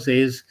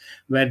houses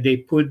where they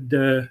put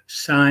the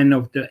sign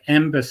of the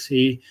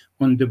embassy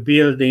on the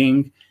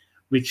building,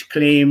 which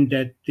claimed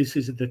that this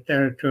is the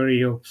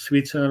territory of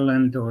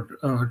Switzerland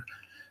or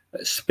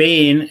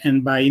Spain,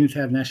 and by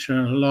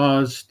international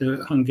laws,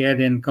 the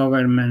Hungarian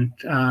government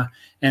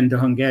and the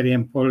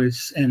Hungarian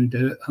police and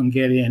the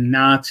Hungarian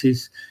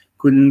Nazis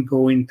couldn't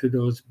go into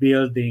those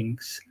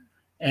buildings,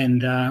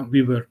 and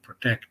we were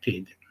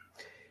protected.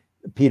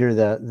 Peter,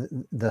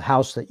 the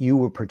house that you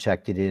were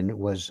protected in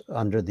was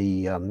under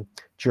the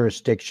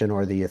jurisdiction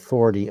or the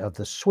authority of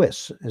the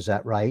Swiss, is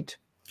that right?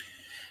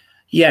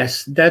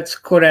 Yes, that's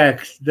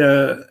correct.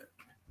 The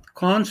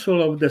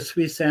consul of the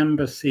Swiss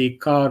embassy,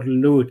 Karl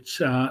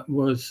Lutz,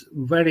 was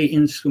very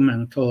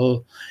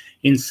instrumental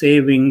in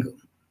saving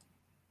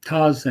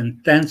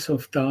tens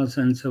of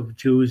thousands of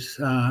Jews,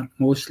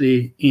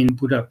 mostly in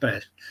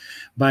Budapest,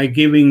 by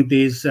giving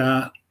these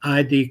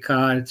ID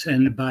cards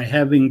and by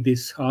having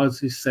these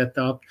houses set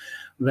up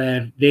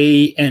where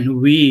they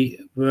and we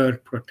were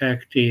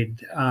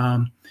protected.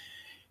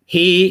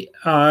 He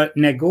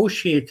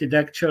negotiated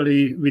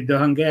actually with the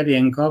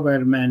Hungarian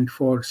government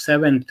for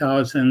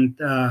 7,000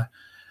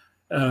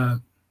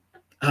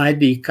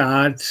 ID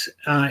cards.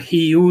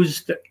 He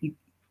used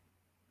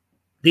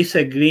this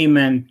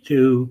agreement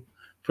to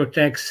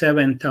protect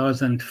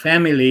 7,000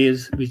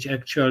 families, which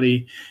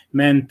actually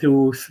meant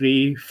 2,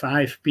 3,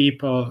 5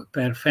 people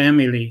per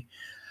family.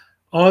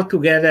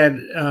 Altogether,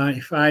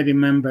 if I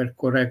remember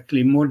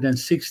correctly, more than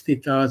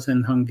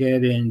 60,000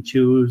 Hungarian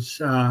Jews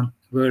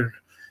were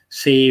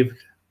saved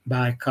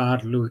by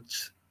Karl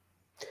Lutz.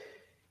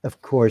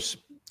 Of course,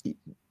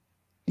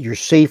 your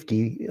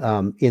safety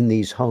in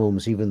these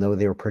homes, even though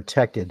they were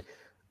protected,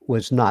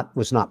 was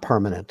not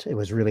permanent. It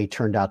was really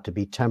turned out to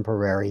be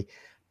temporary.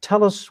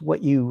 Tell us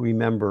what you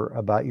remember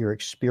about your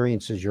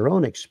experiences, your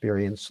own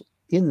experience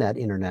in that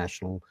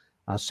international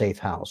safe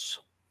house.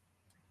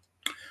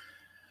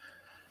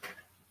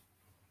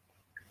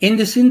 In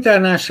this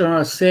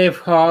international safe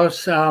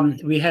house,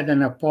 we had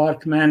an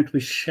apartment we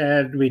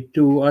shared with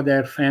 2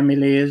 other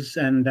families,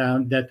 and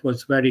that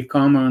was very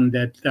common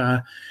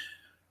that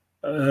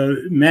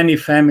many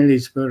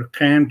families were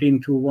crammed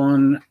into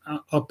one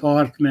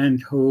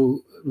apartment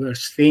who were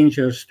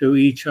strangers to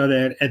each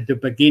other at the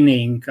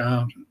beginning.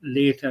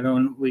 Later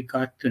on, we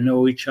got to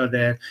know each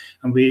other,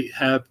 and we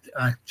helped,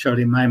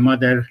 actually, my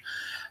mother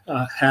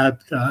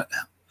helped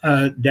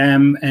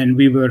them, and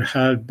we were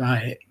helped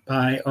by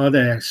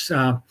others.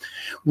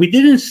 We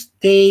didn't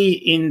stay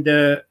in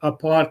the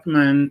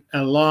apartment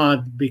a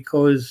lot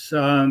because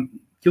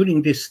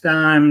during this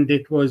time,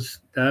 it was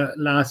the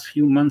last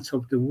few months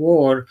of the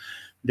war,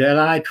 the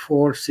Allied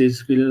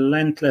forces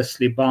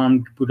relentlessly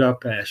bombed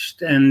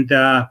Budapest. And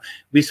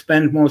we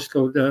spent most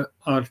of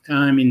our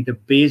time in the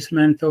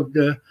basement of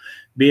the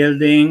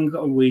building,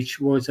 which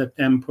was a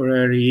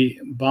temporary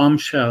bomb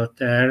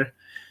shelter.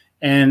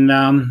 And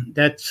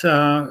that's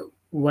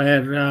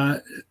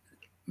where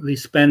we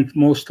spent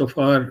most of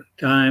our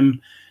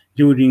time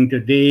during the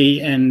day,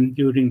 and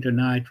during the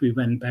night we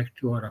went back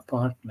to our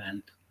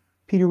apartment.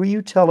 Peter, will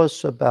you tell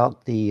us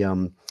about the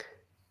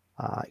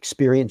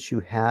experience you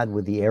had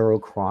with the Aero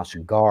Cross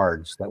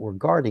guards that were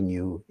guarding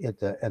you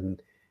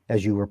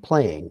as you were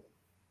playing?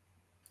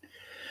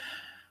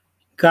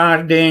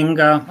 Guarding,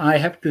 I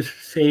have to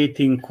say it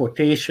in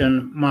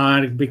quotation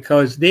mark,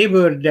 because they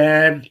were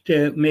there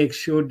to make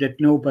sure that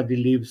nobody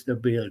leaves the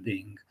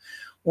building.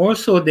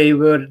 Also, they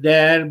were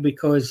there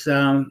because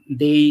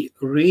they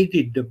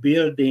raided the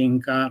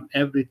building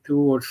every 2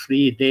 or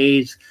 3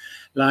 days,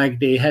 like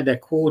they had a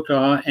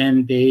quota,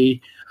 and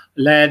they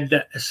led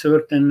a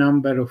certain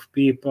number of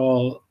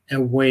people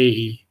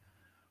away.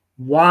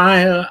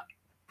 While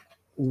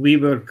we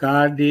were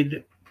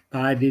guarded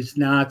by these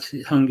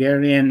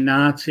Hungarian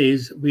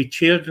Nazis, we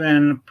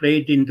children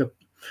played in the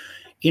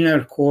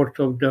inner court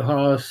of the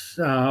house,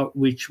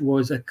 which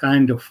was a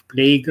kind of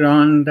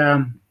playground.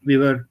 We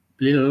were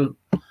little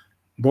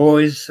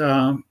boys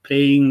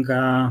playing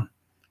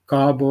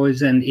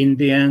cowboys and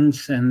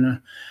Indians,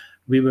 and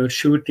we were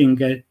shooting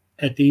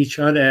at each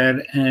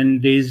other.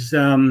 And these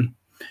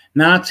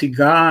Nazi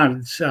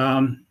guards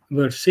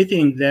were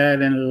sitting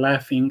there and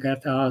laughing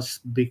at us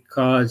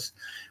because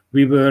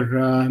we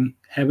were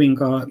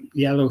having a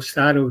yellow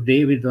Star of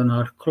David on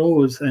our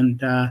clothes,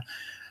 and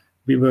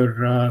we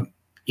were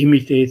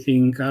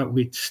imitating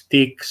with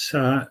sticks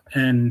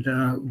and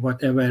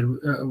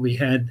whatever we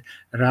had,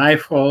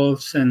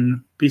 rifles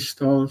and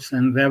pistols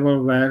and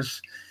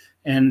revolvers,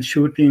 and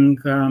shooting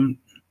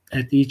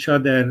at each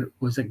other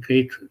was a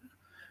great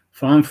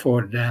fun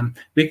for them.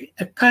 We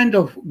kind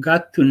of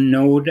got to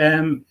know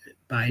them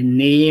by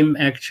name,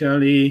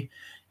 actually,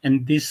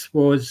 and this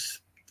was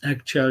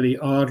actually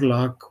our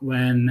luck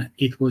when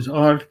it was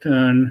our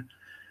turn,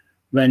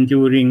 when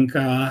during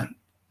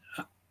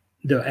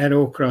the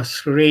Aero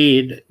Cross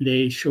raid,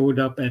 they showed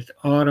up at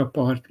our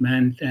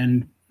apartment,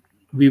 and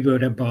we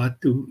were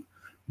about to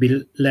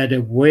be led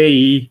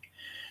away.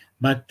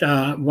 But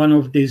one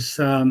of these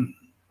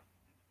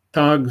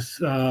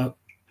thugs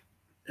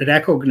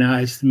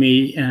recognized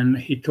me, and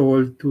he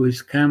told to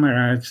his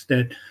comrades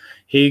that,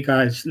 "Hey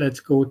guys, let's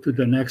go to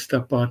the next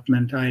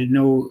apartment. I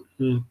know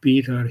little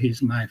Peter,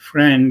 he's my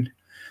friend."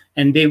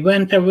 And they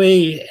went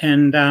away,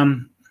 and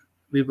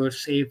we were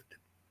saved.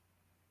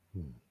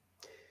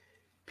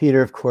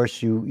 Peter, of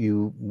course,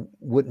 you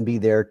wouldn't be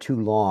there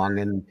too long,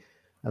 and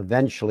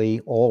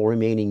eventually all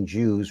remaining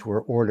Jews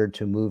were ordered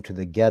to move to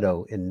the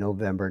ghetto in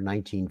November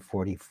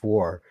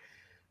 1944.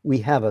 We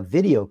have a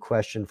video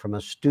question from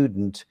a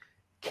student,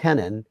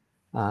 Kenan,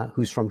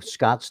 who's from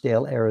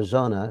Scottsdale,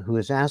 Arizona, who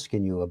is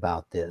asking you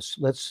about this.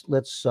 Let's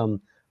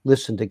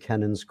listen to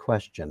Kenan's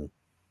question.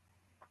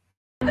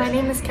 My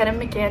name is Kenan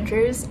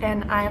McAndrews,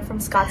 and I am from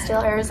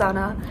Scottsdale,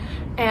 Arizona.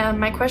 And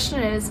my question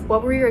is,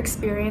 what were your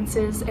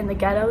experiences in the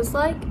ghettos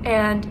like?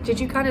 And did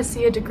you kind of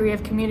see a degree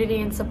of community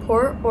and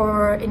support,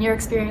 or in your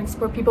experience,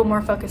 were people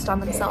more focused on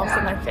themselves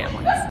and their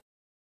families?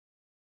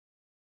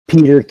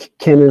 Peter,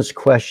 Kenan's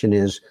question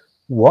is,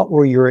 what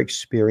were your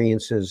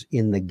experiences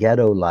in the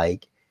ghetto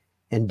like?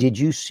 And did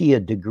you see a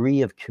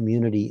degree of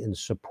community and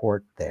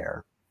support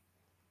there?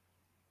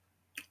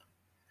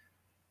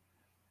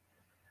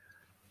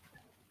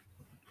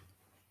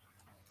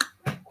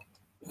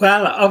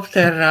 Well,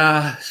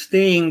 after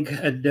staying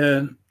at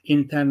the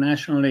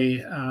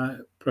internationally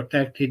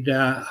protected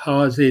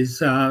houses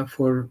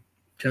for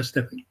just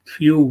a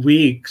few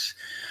weeks,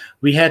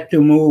 we had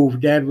to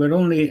move. There were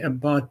only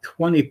about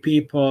 20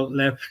 people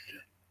left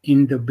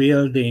in the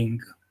building.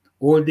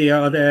 All the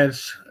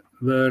others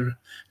were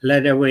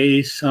led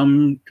away,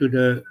 some to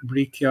the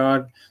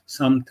brickyard,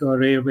 some to a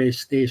railway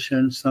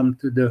station, some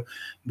to the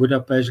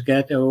Budapest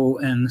ghetto,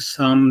 and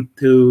some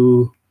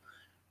to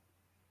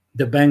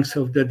the banks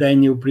of the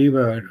Danube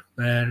River,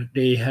 where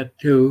they had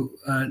to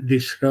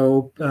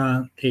disrobe,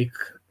 take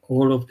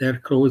all of their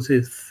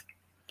clothes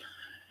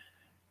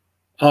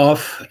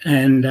off,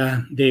 and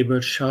they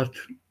were shot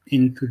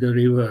into the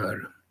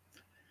river.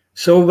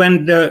 So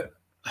when the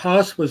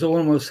house was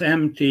almost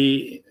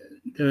empty,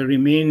 the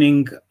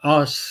remaining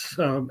us,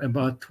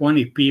 about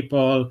 20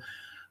 people,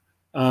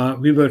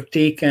 we were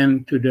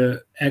taken to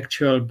the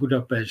actual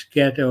Budapest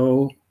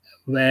ghetto,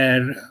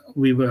 where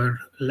we were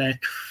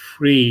let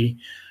free.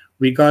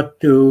 We got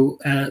to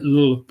a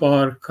little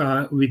park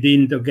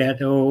within the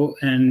ghetto,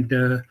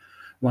 and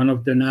one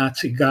of the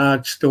Nazi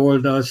guards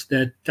told us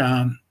that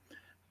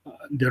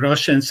the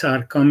Russians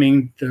are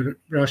coming. The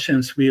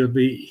Russians will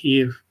be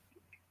here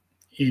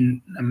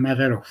in a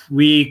matter of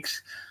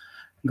weeks.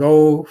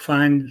 Go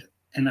find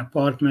an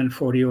apartment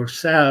for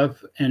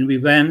yourself. And we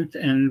went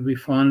and we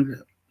found,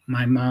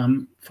 my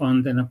mom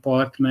found an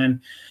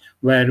apartment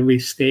where we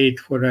stayed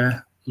for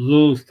a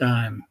little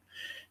time.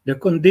 The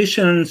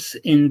conditions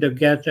in the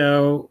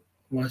ghetto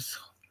was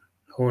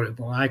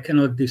horrible. I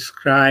cannot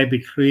describe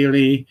it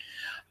really.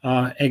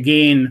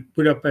 Again,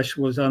 Budapest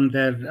was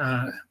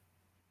under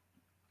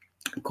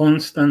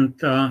constant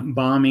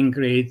bombing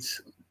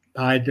raids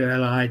by the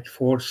Allied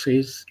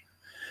forces.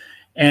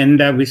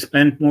 And we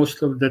spent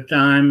most of the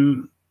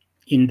time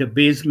in the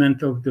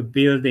basement of the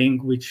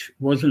building, which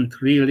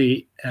wasn't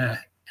really a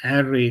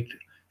air raid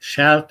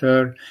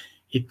shelter.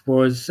 It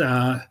was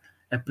a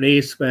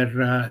place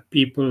where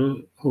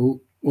people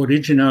who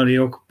originally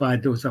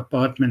occupied those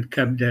apartments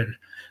kept their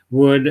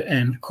wood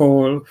and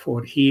coal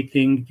for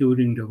heating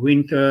during the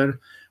winter,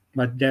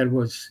 but there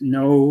was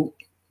no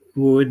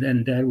wood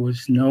and there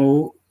was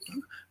no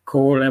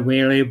coal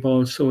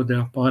available, so the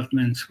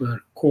apartments were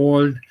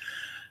cold.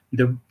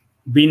 The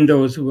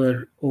windows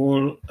were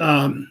all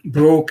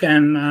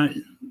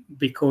broken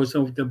because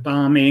of the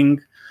bombing.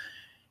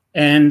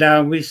 And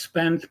we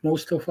spent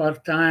most of our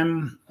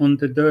time on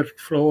the dirt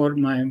floor.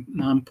 My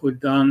mom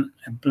put down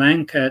a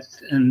blanket,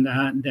 and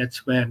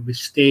that's where we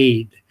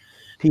stayed.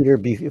 Peter,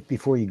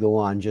 before you go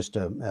on, just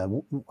a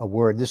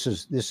word. This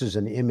is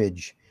an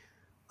image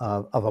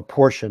of a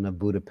portion of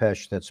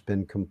Budapest that's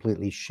been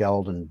completely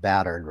shelled and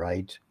battered,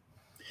 right?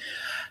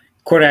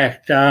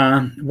 Correct.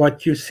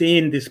 What you see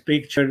in this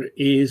picture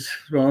is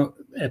from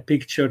a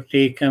picture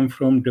taken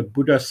from the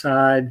Buda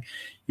side.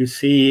 You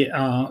see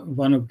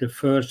one of the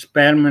first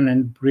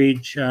permanent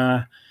bridge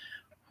built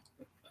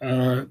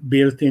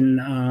in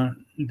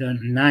the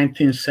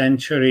 19th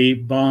century,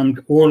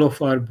 bombed. All of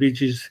our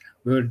bridges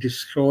were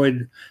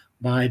destroyed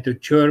by the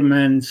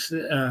Germans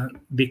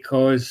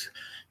because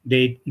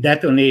they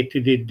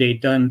detonated it. They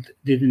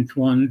didn't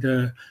want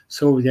the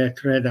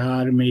Soviet Red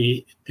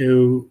Army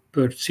to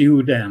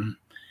pursue them.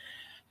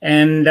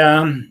 And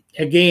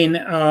again,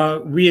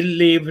 we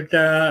lived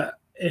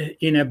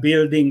in a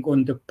building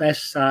on the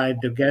pest side.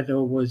 The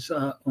ghetto was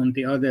on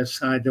the other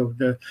side of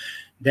the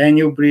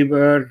Danube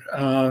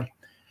River.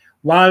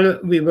 While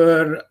we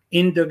were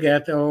in the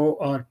ghetto,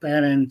 our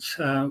parents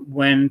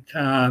went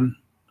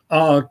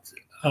out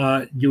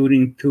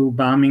during 2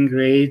 bombing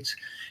raids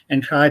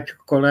and tried to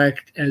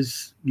collect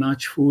as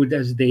much food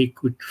as they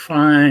could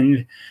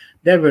find.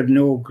 There were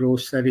no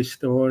grocery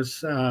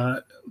stores.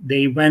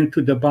 They went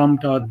to the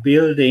bombed out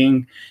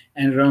building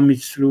and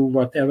rummaged through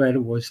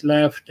whatever was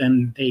left,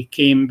 and they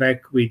came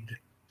back with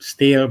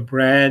stale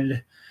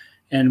bread.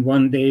 And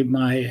one day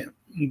my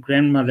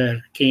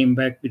grandmother came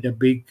back with a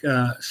big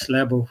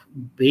slab of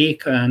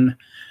bacon,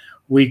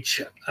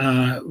 which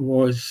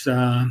was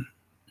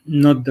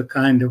not the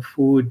kind of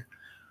food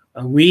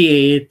we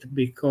ate,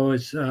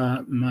 because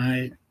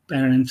my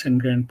parents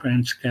and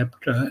grandparents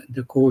kept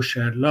the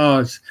kosher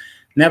laws.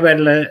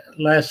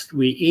 Nevertheless,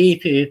 we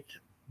ate it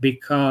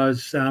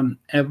because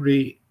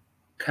every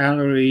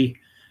calorie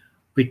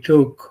we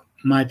took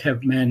might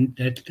have meant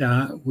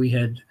that we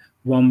had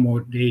one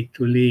more day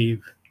to live.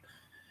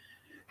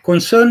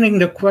 Concerning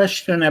the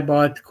question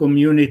about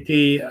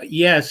community,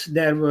 yes,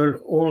 there were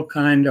all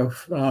kinds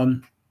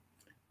of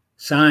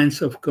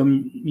signs of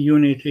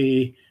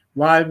community.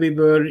 While we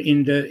were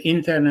in the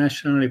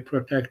internationally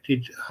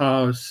protected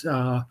house,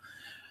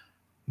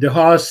 the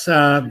house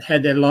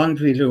had a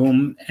laundry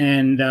room,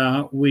 and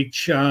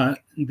which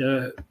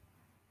the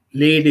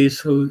ladies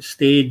who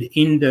stayed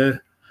in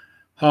the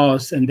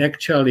house, and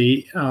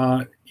actually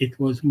it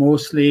was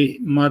mostly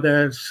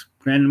mothers,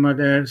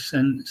 grandmothers,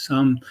 and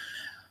some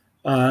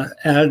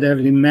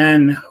elderly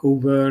men who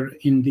were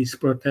in these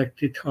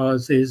protected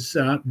houses,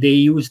 they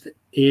used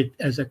it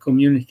as a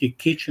community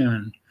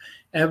kitchen.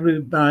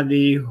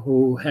 Everybody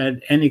who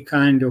had any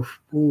kind of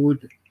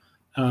food,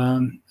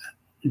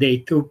 they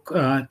took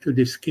to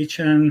this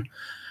kitchen.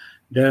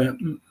 The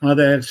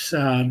mothers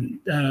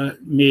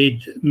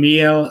made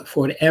meal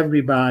for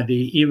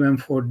everybody, even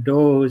for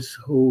those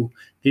who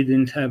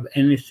didn't have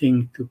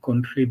anything to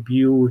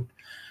contribute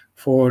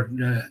for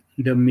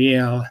the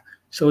meal.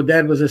 So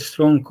there was a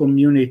strong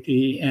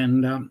community,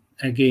 and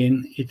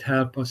again, it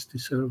helped us to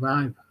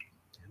survive.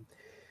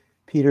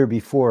 Peter,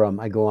 before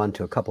I go on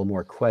to a couple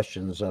more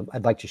questions,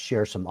 I'd like to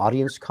share some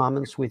audience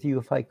comments with you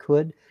if I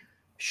could.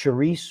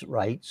 Charisse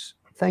writes,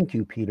 "Thank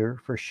you, Peter,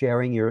 for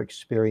sharing your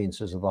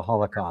experiences of the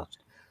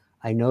Holocaust.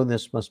 I know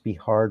this must be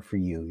hard for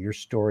you. Your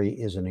story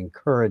is an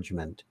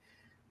encouragement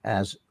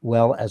as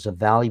well as a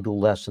valuable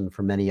lesson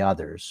for many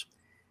others."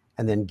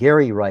 And then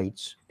Gary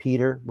writes,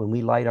 "Peter, when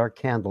we light our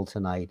candle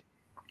tonight,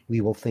 we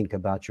will think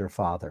about your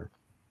father."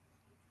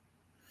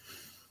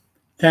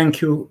 Thank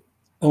you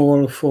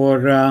all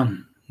for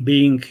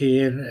being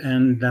here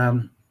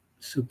and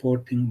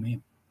supporting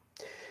me.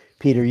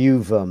 Peter,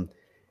 you've,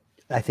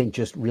 I think,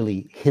 just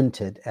really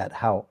hinted at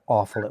how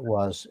awful it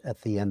was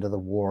at the end of the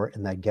war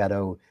in that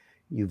ghetto.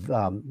 You've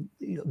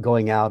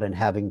going out and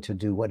having to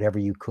do whatever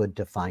you could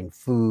to find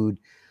food,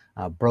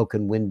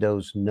 broken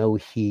windows, no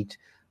heat,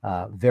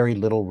 very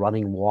little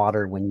running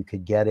water when you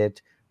could get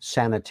it.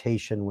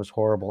 Sanitation was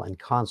horrible, and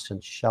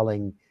constant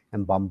shelling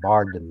and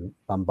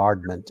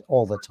bombardment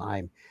all the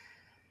time.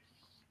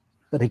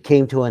 But it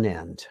came to an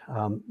end.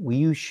 Will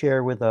you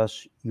share with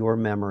us your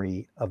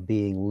memory of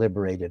being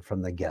liberated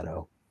from the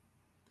ghetto?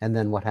 And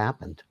then what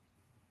happened?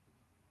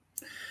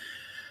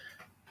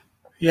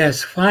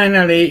 Yes,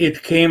 finally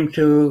it came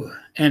to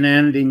an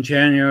end in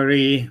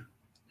January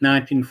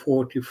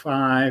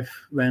 1945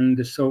 when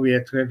the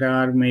Soviet Red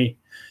Army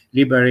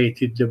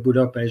liberated the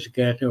Budapest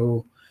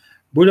ghetto.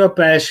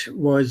 Budapest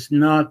was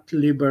not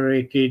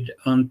liberated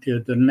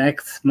until the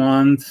next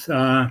month.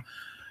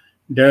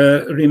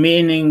 The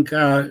remaining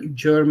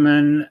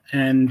German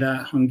and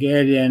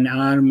Hungarian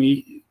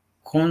army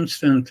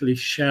constantly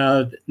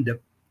shelled the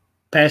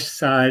Pest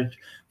side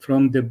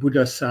from the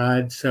Buda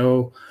side,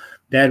 so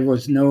there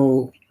was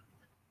no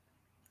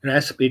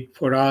respite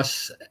for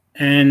us.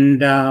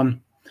 And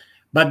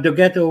but the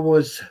ghetto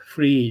was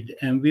freed,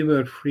 and we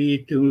were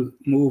free to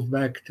move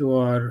back to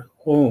our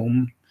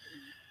home.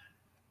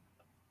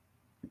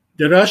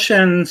 The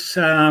Russians,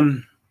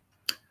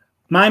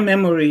 my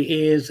memory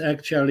is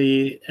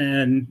actually,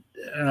 and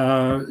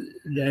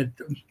that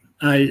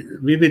I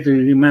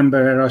vividly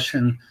remember a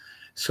Russian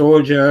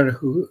soldier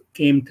who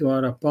came to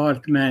our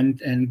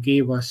apartment and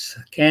gave us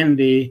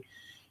candy.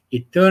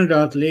 It turned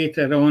out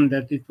later on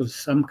that it was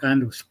some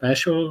kind of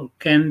special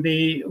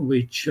candy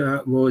which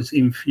was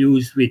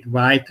infused with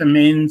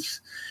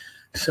vitamins.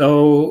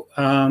 So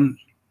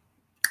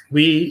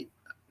we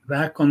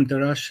welcomed the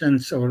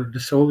Russians or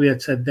the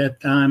Soviets at that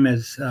time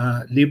as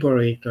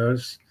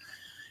liberators.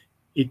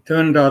 It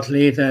turned out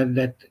later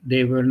that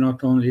they were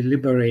not only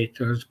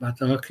liberators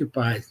but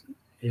occupiers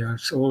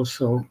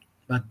also,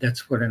 but that's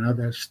for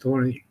another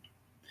story.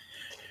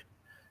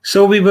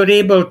 So we were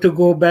able to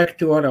go back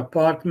to our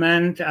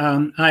apartment.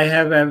 I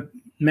have a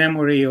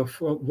memory of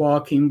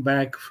walking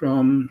back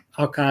from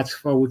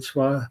Akácfa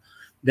utca,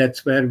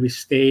 that's where we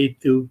stayed,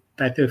 to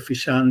Petőfi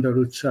Sándor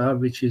utca,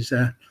 which is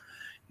a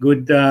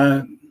good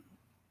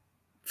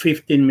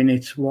 15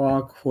 minutes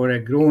walk for a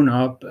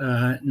grown-up,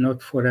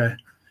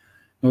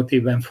 not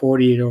even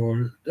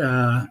 40-year-old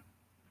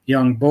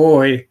young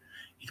boy.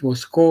 It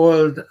was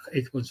cold.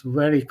 It was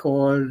very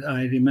cold.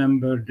 I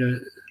remember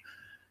the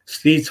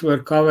streets were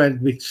covered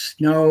with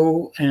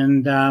snow,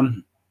 and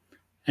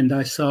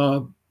I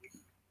saw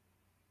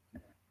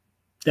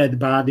dead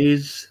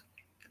bodies.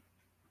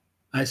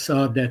 I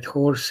saw dead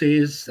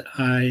horses.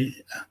 I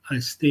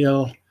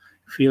still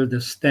feel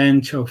the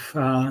stench of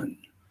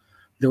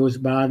those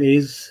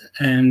bodies,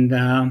 and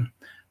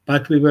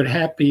but we were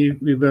happy.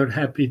 We were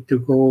happy to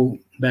go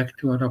back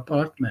to our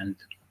apartment.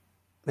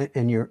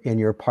 In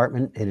your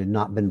apartment, it had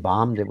not been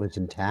bombed. It was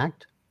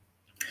intact.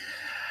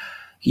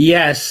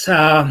 Yes.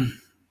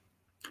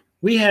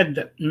 We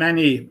had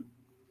many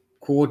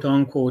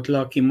quote-unquote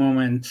lucky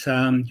moments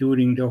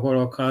during the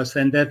Holocaust,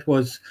 and that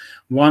was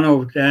one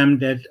of them,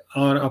 that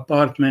our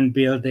apartment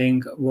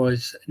building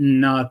was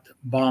not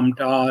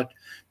bombed out.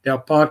 The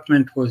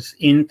apartment was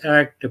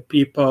intact. The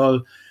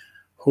people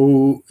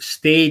who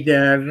stayed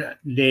there,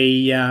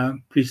 they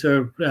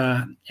preserved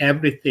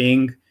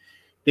everything.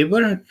 They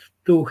weren't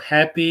too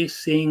happy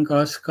seeing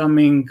us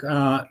coming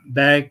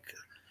back,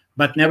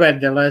 but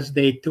nevertheless,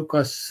 they took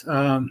us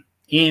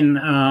in.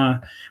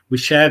 We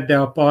shared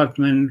the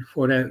apartment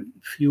for a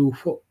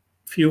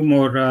few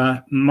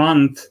more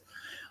months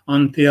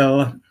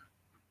until,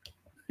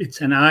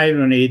 it's an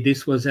irony,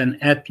 this was an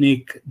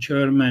ethnic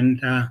German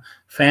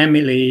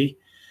family,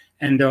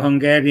 and the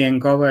Hungarian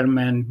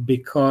government,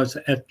 because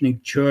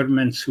ethnic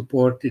Germans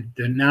supported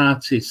the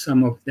Nazis,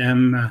 some of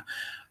them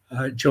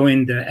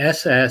joined the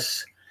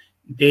SS,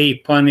 they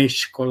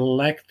punished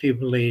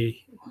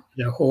collectively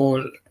the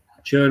whole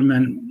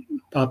German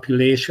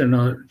population,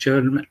 or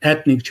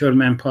ethnic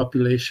German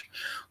population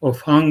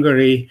of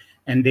Hungary,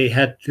 and they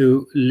had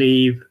to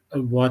leave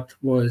what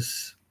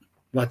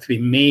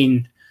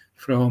remained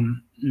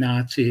from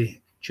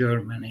Nazi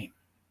Germany.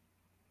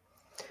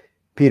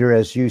 Peter,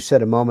 as you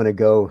said a moment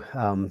ago,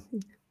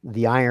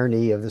 the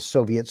irony of the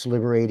Soviets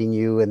liberating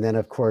you, and then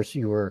of course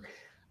you were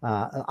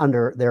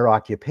under their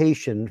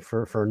occupation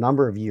for a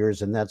number of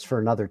years, and that's for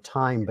another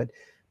time. But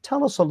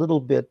tell us a little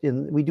bit,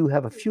 we do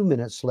have a few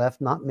minutes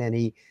left, not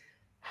many.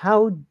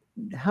 How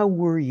how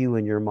were you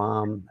and your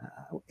mom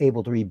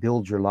able to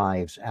rebuild your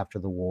lives after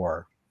the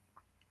war?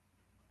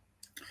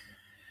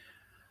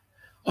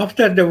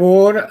 After the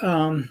war,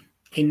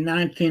 in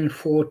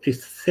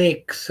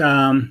 1946,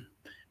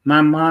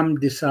 my mom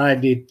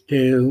decided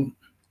to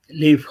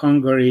leave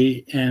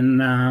Hungary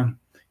and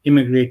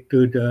immigrate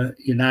to the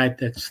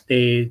United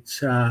States.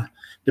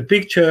 The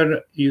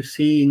picture you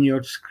see in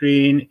your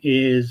screen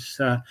is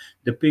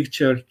the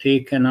picture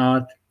taken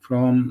out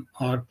from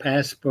our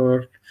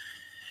passport.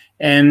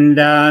 And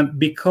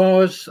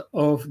because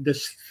of the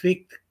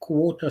strict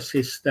quota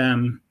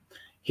system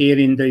here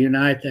in the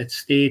United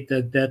States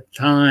at that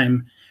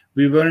time,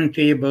 we weren't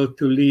able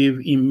to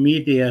leave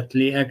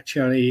immediately.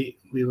 Actually,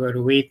 we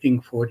were waiting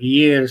for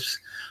years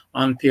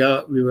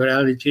until we were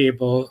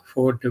eligible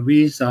for the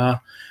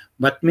visa.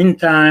 But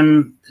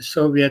meantime, the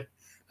Soviet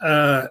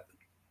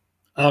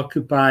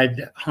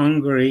occupied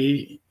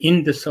Hungary,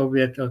 in the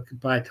Soviet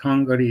occupied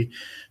Hungary,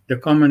 the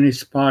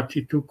Communist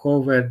Party took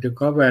over the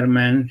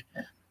government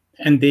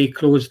and they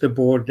closed the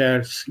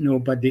borders,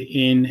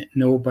 nobody in,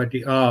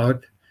 nobody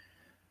out.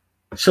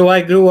 So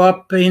I grew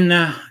up in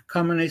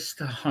communist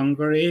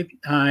Hungary.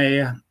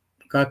 I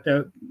got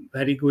a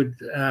very good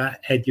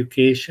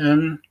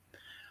education.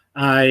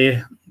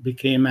 I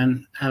became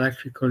an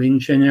electrical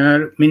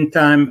engineer.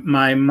 Meantime,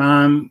 my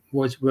mom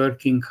was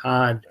working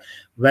hard,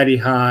 very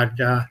hard.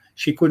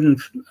 She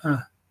couldn't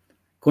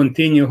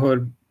continue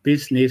her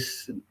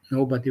business.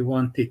 Nobody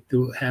wanted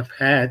to have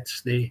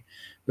hats. They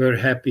were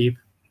happy if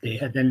they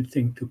had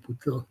anything to put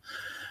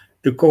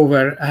to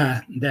cover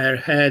their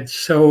heads.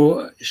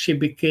 So she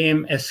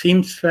became a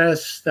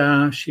seamstress.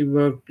 She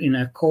worked in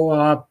a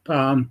co-op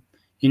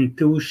in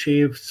 2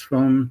 shifts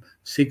from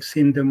 6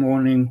 in the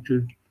morning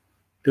to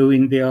 2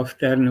 in the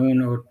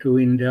afternoon or 2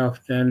 in the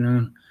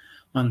afternoon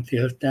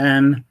until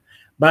 10.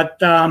 But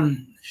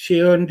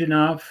she earned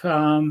enough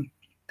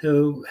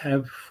to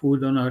have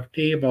food on our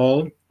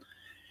table.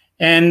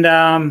 And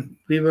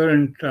we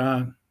weren't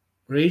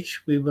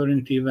rich, we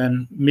weren't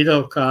even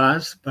middle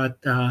class, but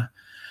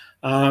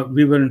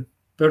we weren't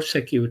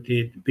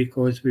persecuted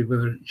because we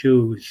were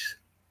Jews.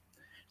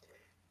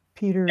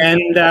 Peter?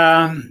 And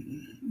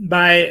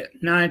by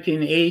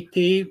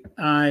 1980,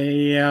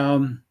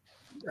 I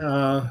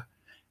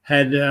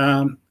had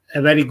a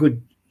very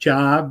good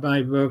job.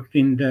 I worked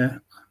in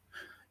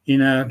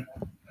a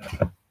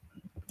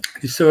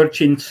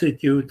research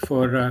institute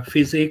for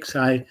physics.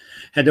 I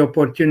had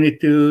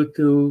opportunity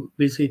to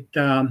visit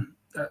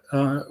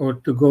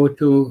or to go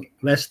to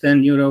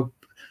Western Europe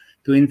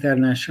to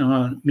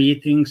international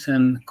meetings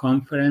and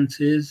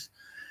conferences.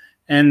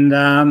 And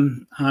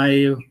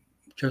I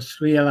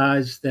just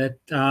realized that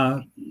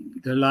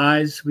the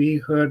lies we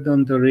heard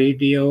on the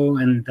radio,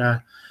 and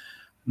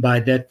by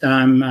that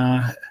time,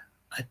 I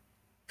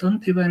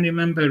don't even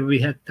remember we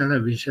had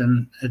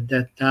television at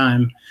that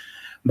time,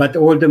 but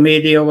all the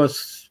media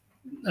was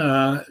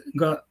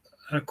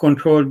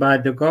controlled by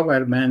the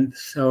government.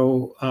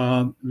 So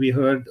we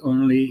heard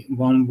only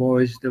one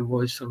voice, the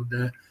voice of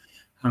the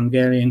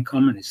Hungarian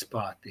Communist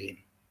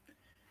Party.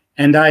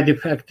 And I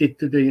defected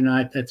to the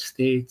United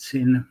States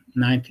in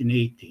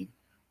 1980.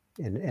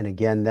 And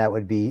again, that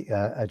would be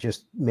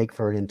just make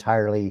for an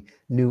entirely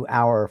new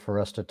hour for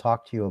us to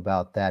talk to you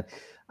about that.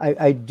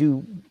 I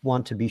do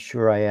want to be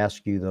sure I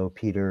ask you, though,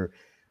 Peter,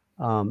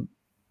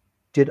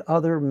 did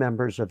other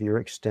members of your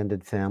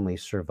extended family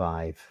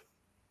survive?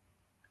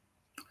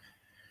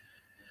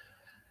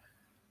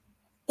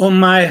 On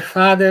my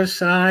father's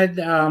side,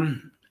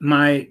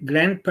 my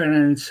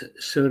grandparents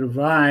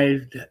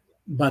survived,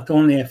 but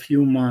only a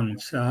few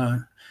months.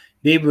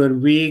 They were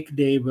weak,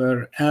 they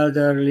were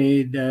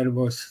elderly, there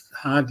was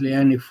hardly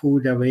any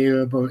food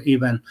available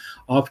even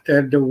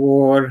after the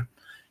war.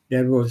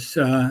 There was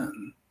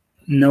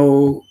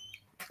no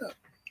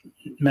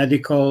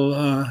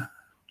medical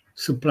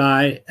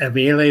supply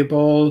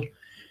available,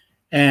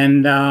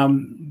 and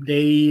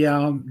they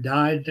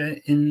died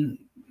in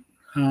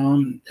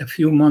a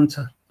few months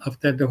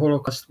after the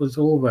Holocaust was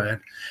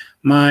over.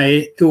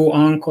 My 2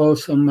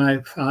 uncles on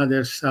my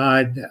father's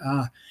side,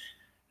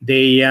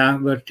 they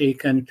were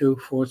taken to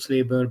forced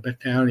labor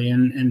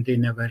battalion and they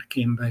never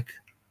came back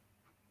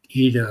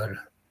either.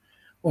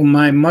 On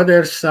my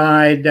mother's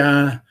side,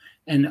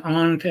 an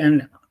aunt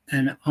and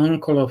an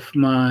uncle of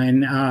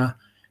mine,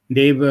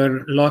 they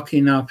were lucky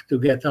enough to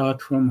get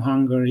out from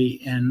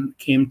Hungary and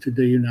came to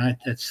the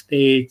United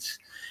States,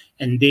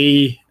 and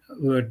they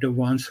were the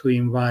ones who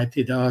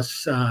invited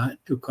us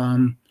to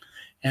come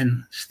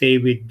and stay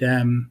with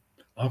them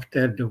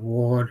after the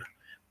war,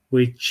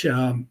 which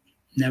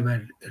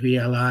never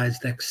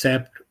realized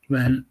except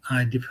when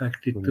I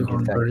defected to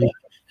Hungary,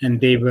 and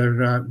they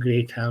were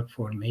great help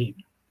for me.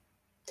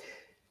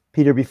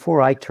 Peter,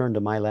 before I turn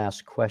to my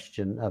last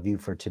question of you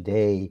for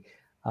today,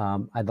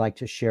 I'd like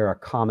to share a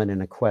comment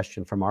and a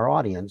question from our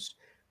audience.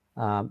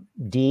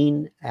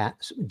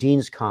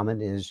 Dean's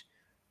comment is,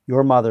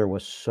 "Your mother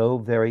was so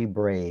very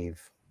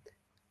brave."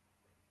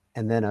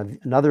 And then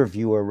another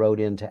viewer wrote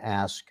in to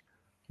ask,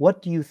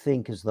 "What do you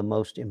think is the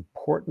most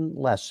important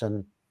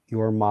lesson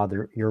your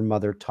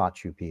mother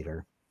taught you,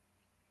 Peter?"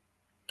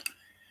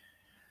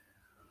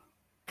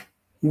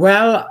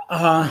 Well,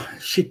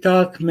 she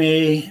taught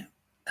me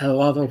a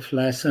lot of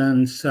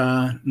lessons,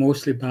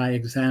 mostly by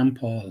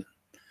example.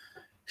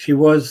 She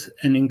was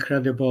an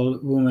incredible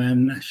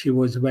woman. She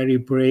was very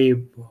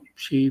brave.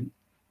 She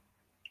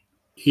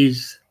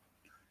is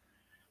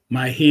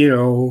my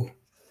hero.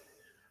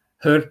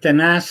 Her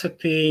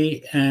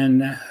tenacity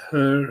and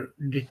her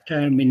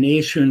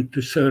determination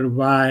to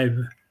survive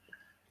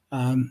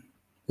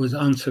was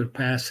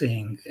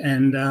unsurpassing.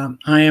 And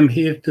I am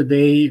here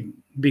today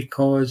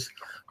because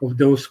of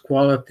those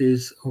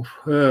qualities of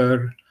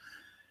her.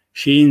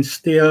 She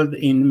instilled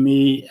in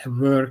me a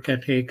work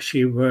ethic.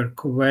 She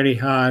worked very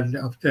hard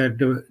after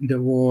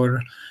the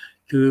war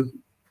to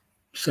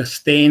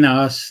sustain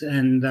us,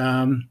 and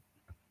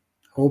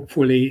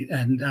hopefully,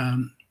 and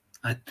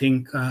I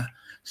think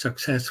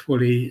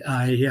successfully,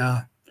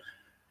 I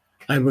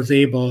was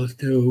able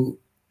to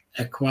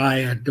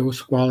acquire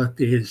those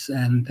qualities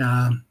and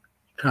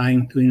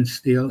trying to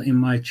instill in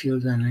my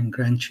children and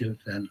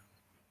grandchildren.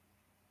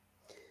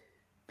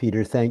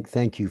 Peter,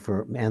 thank you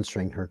for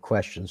answering her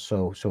question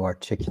so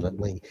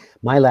articulately.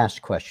 My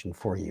last question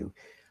for you.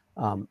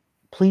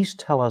 Please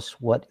tell us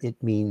what it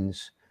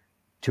means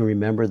to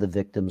remember the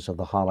victims of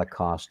the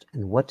Holocaust,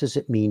 and what does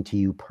it mean to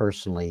you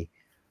personally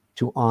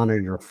to honor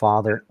your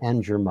father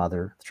and your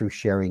mother through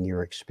sharing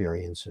your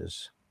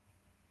experiences?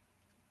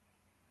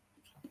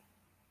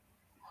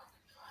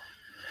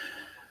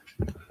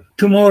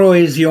 Tomorrow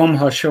is Yom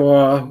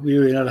HaShoah. We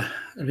will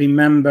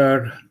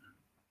remember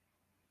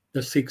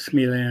the 6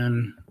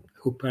 million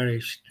who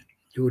perished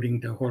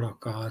during the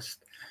Holocaust.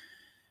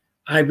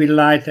 I will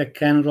light a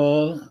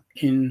candle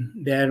in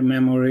their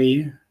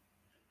memory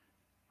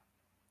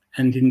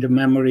and in the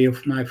memory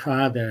of my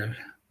father.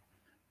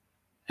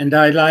 And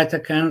I light a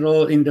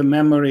candle in the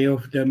memory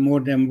of the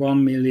more than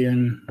 1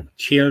 million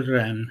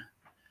children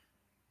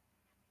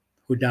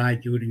who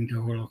died during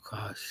the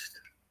Holocaust.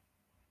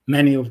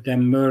 Many of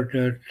them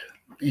murdered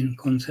in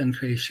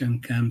concentration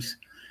camps.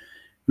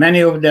 Many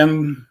of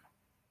them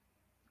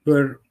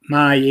were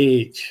my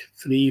age,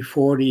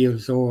 3-4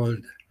 years old,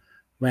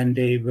 when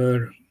they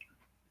were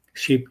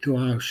shipped to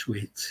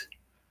Auschwitz.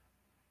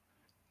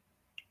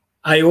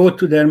 I owe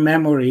to their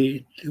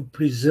memory to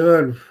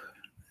preserve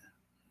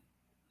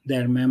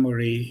their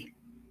memory.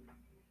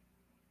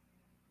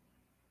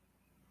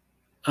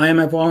 I am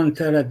a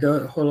volunteer at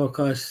the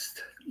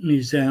Holocaust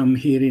Museum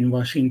here in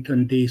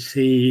Washington,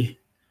 D.C.,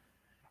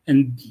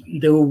 and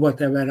do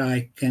whatever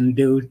I can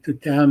do to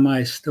tell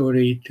my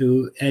story,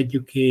 to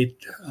educate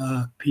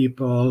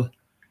people,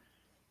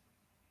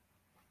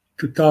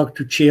 to talk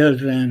to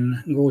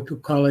children, go to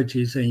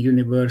colleges and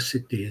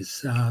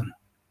universities.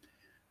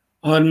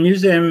 Our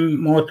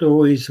museum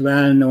motto is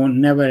well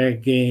known, never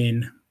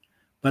again,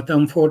 but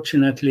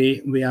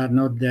unfortunately we are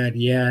not there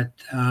yet.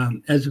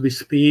 As we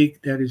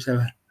speak, there is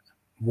a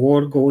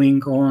war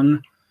going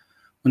on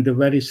the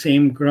very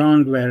same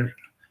ground where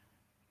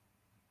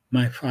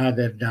my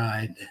father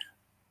died.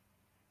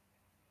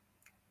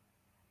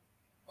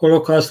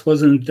 Holocaust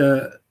wasn't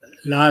the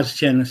last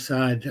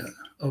genocide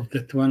of the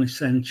 20th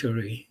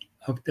century.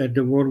 After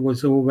the war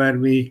was over,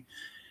 we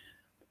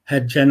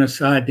had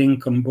genocide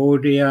in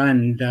Cambodia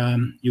and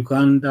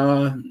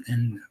Uganda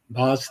and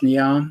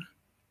Bosnia.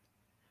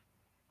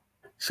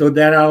 So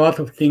there are a lot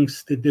of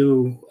things to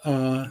do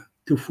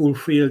to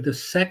fulfill the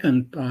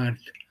second part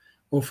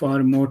of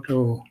our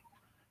motto,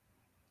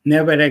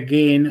 never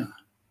again.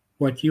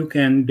 What you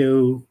can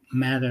do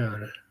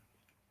matters.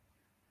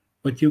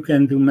 What you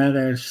can do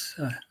matters.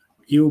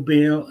 You,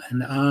 Bill,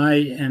 and I,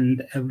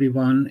 and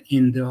everyone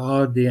in the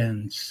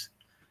audience.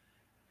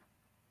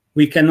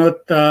 We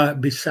cannot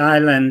be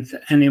silent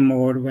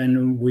anymore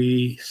when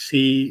we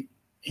see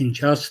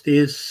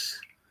injustice,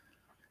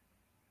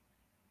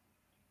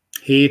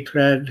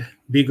 hatred,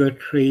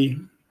 bigotry,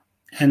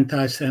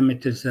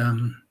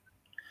 antisemitism.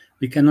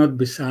 We cannot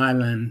be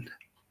silent.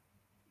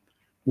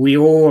 We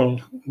all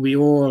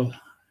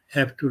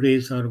have to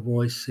raise our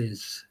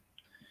voices.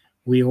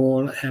 We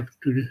all have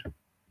to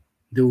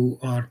do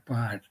our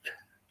part.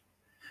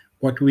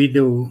 What we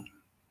do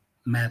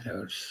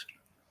matters.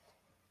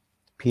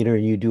 Peter,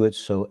 you do it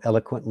so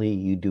eloquently,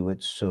 you do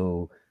it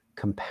so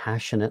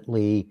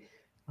compassionately.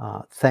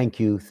 Thank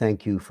you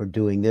for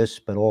doing this,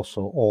 but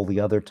also all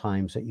the other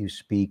times that you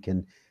speak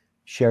and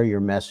share your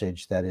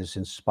message that is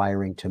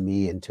inspiring to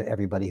me and to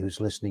everybody who's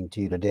listening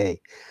to you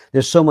today.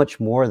 There's so much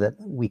more that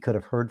we could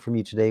have heard from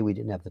you today. We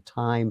didn't have the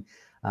time.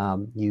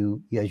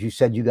 You, as you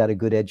said, you got a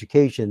good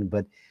education,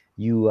 but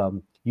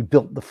you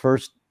built the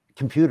first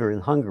computer in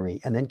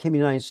Hungary and then came to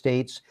the United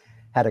States,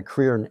 had a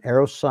career in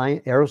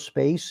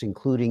aerospace,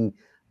 including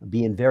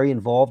being very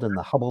involved in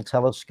the Hubble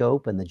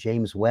telescope and the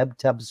James Webb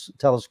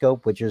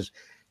telescope, which is,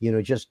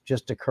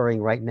 just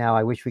occurring right now.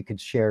 I wish we could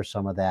share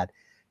some of that.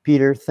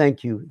 Peter,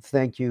 thank you.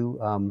 Thank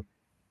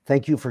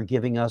you for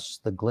giving us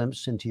the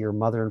glimpse into your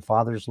mother and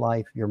father's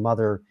life. Your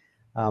mother,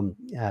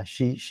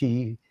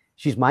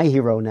 she's my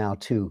hero now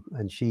too,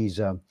 and she's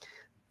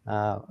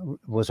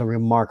was a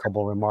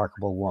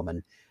remarkable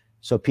woman.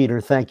 So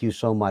Peter, thank you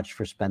so much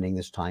for spending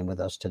this time with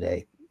us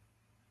today.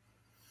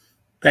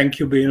 Thank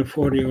you, Bill,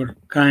 for your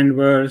kind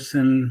words,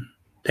 and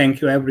thank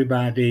you,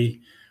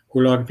 everybody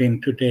who logged in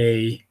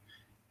today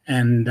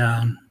and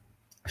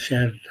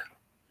shared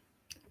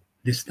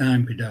this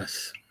time with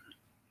us.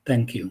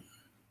 Thank you.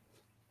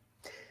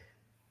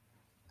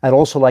 I'd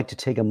also like to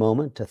take a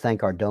moment to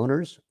thank our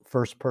donors.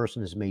 First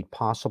Person is made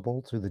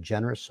possible through the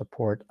generous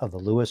support of the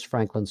Lewis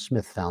Franklin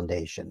Smith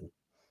Foundation.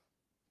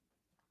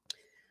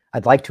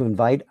 I'd like to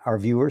invite our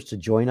viewers to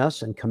join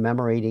us in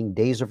commemorating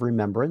Days of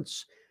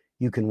Remembrance.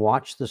 You can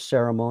watch the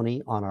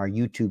ceremony on our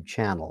YouTube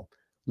channel.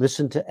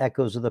 Listen to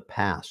echoes of the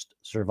past,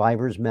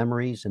 survivors'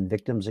 memories and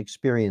victims'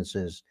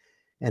 experiences,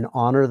 and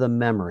honor the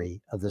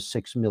memory of the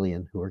 6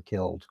 million who were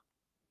killed.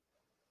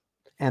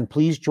 And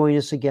please join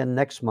us again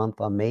next month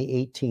on May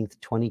 18th,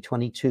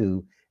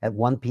 2022 at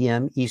 1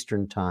 p.m.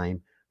 Eastern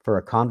Time for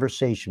a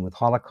conversation with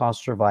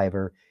Holocaust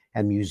survivor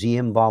and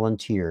museum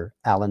volunteer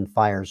Alan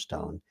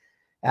Firestone.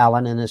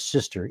 Alan and his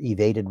sister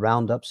evaded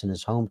roundups in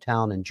his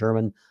hometown in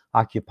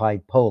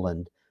German-occupied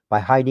Poland by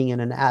hiding in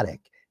an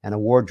attic and a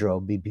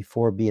wardrobe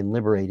before being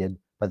liberated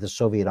by the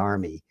Soviet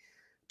Army.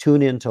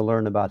 Tune in to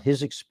learn about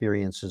his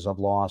experiences of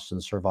loss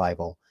and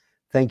survival.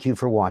 Thank you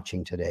for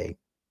watching today.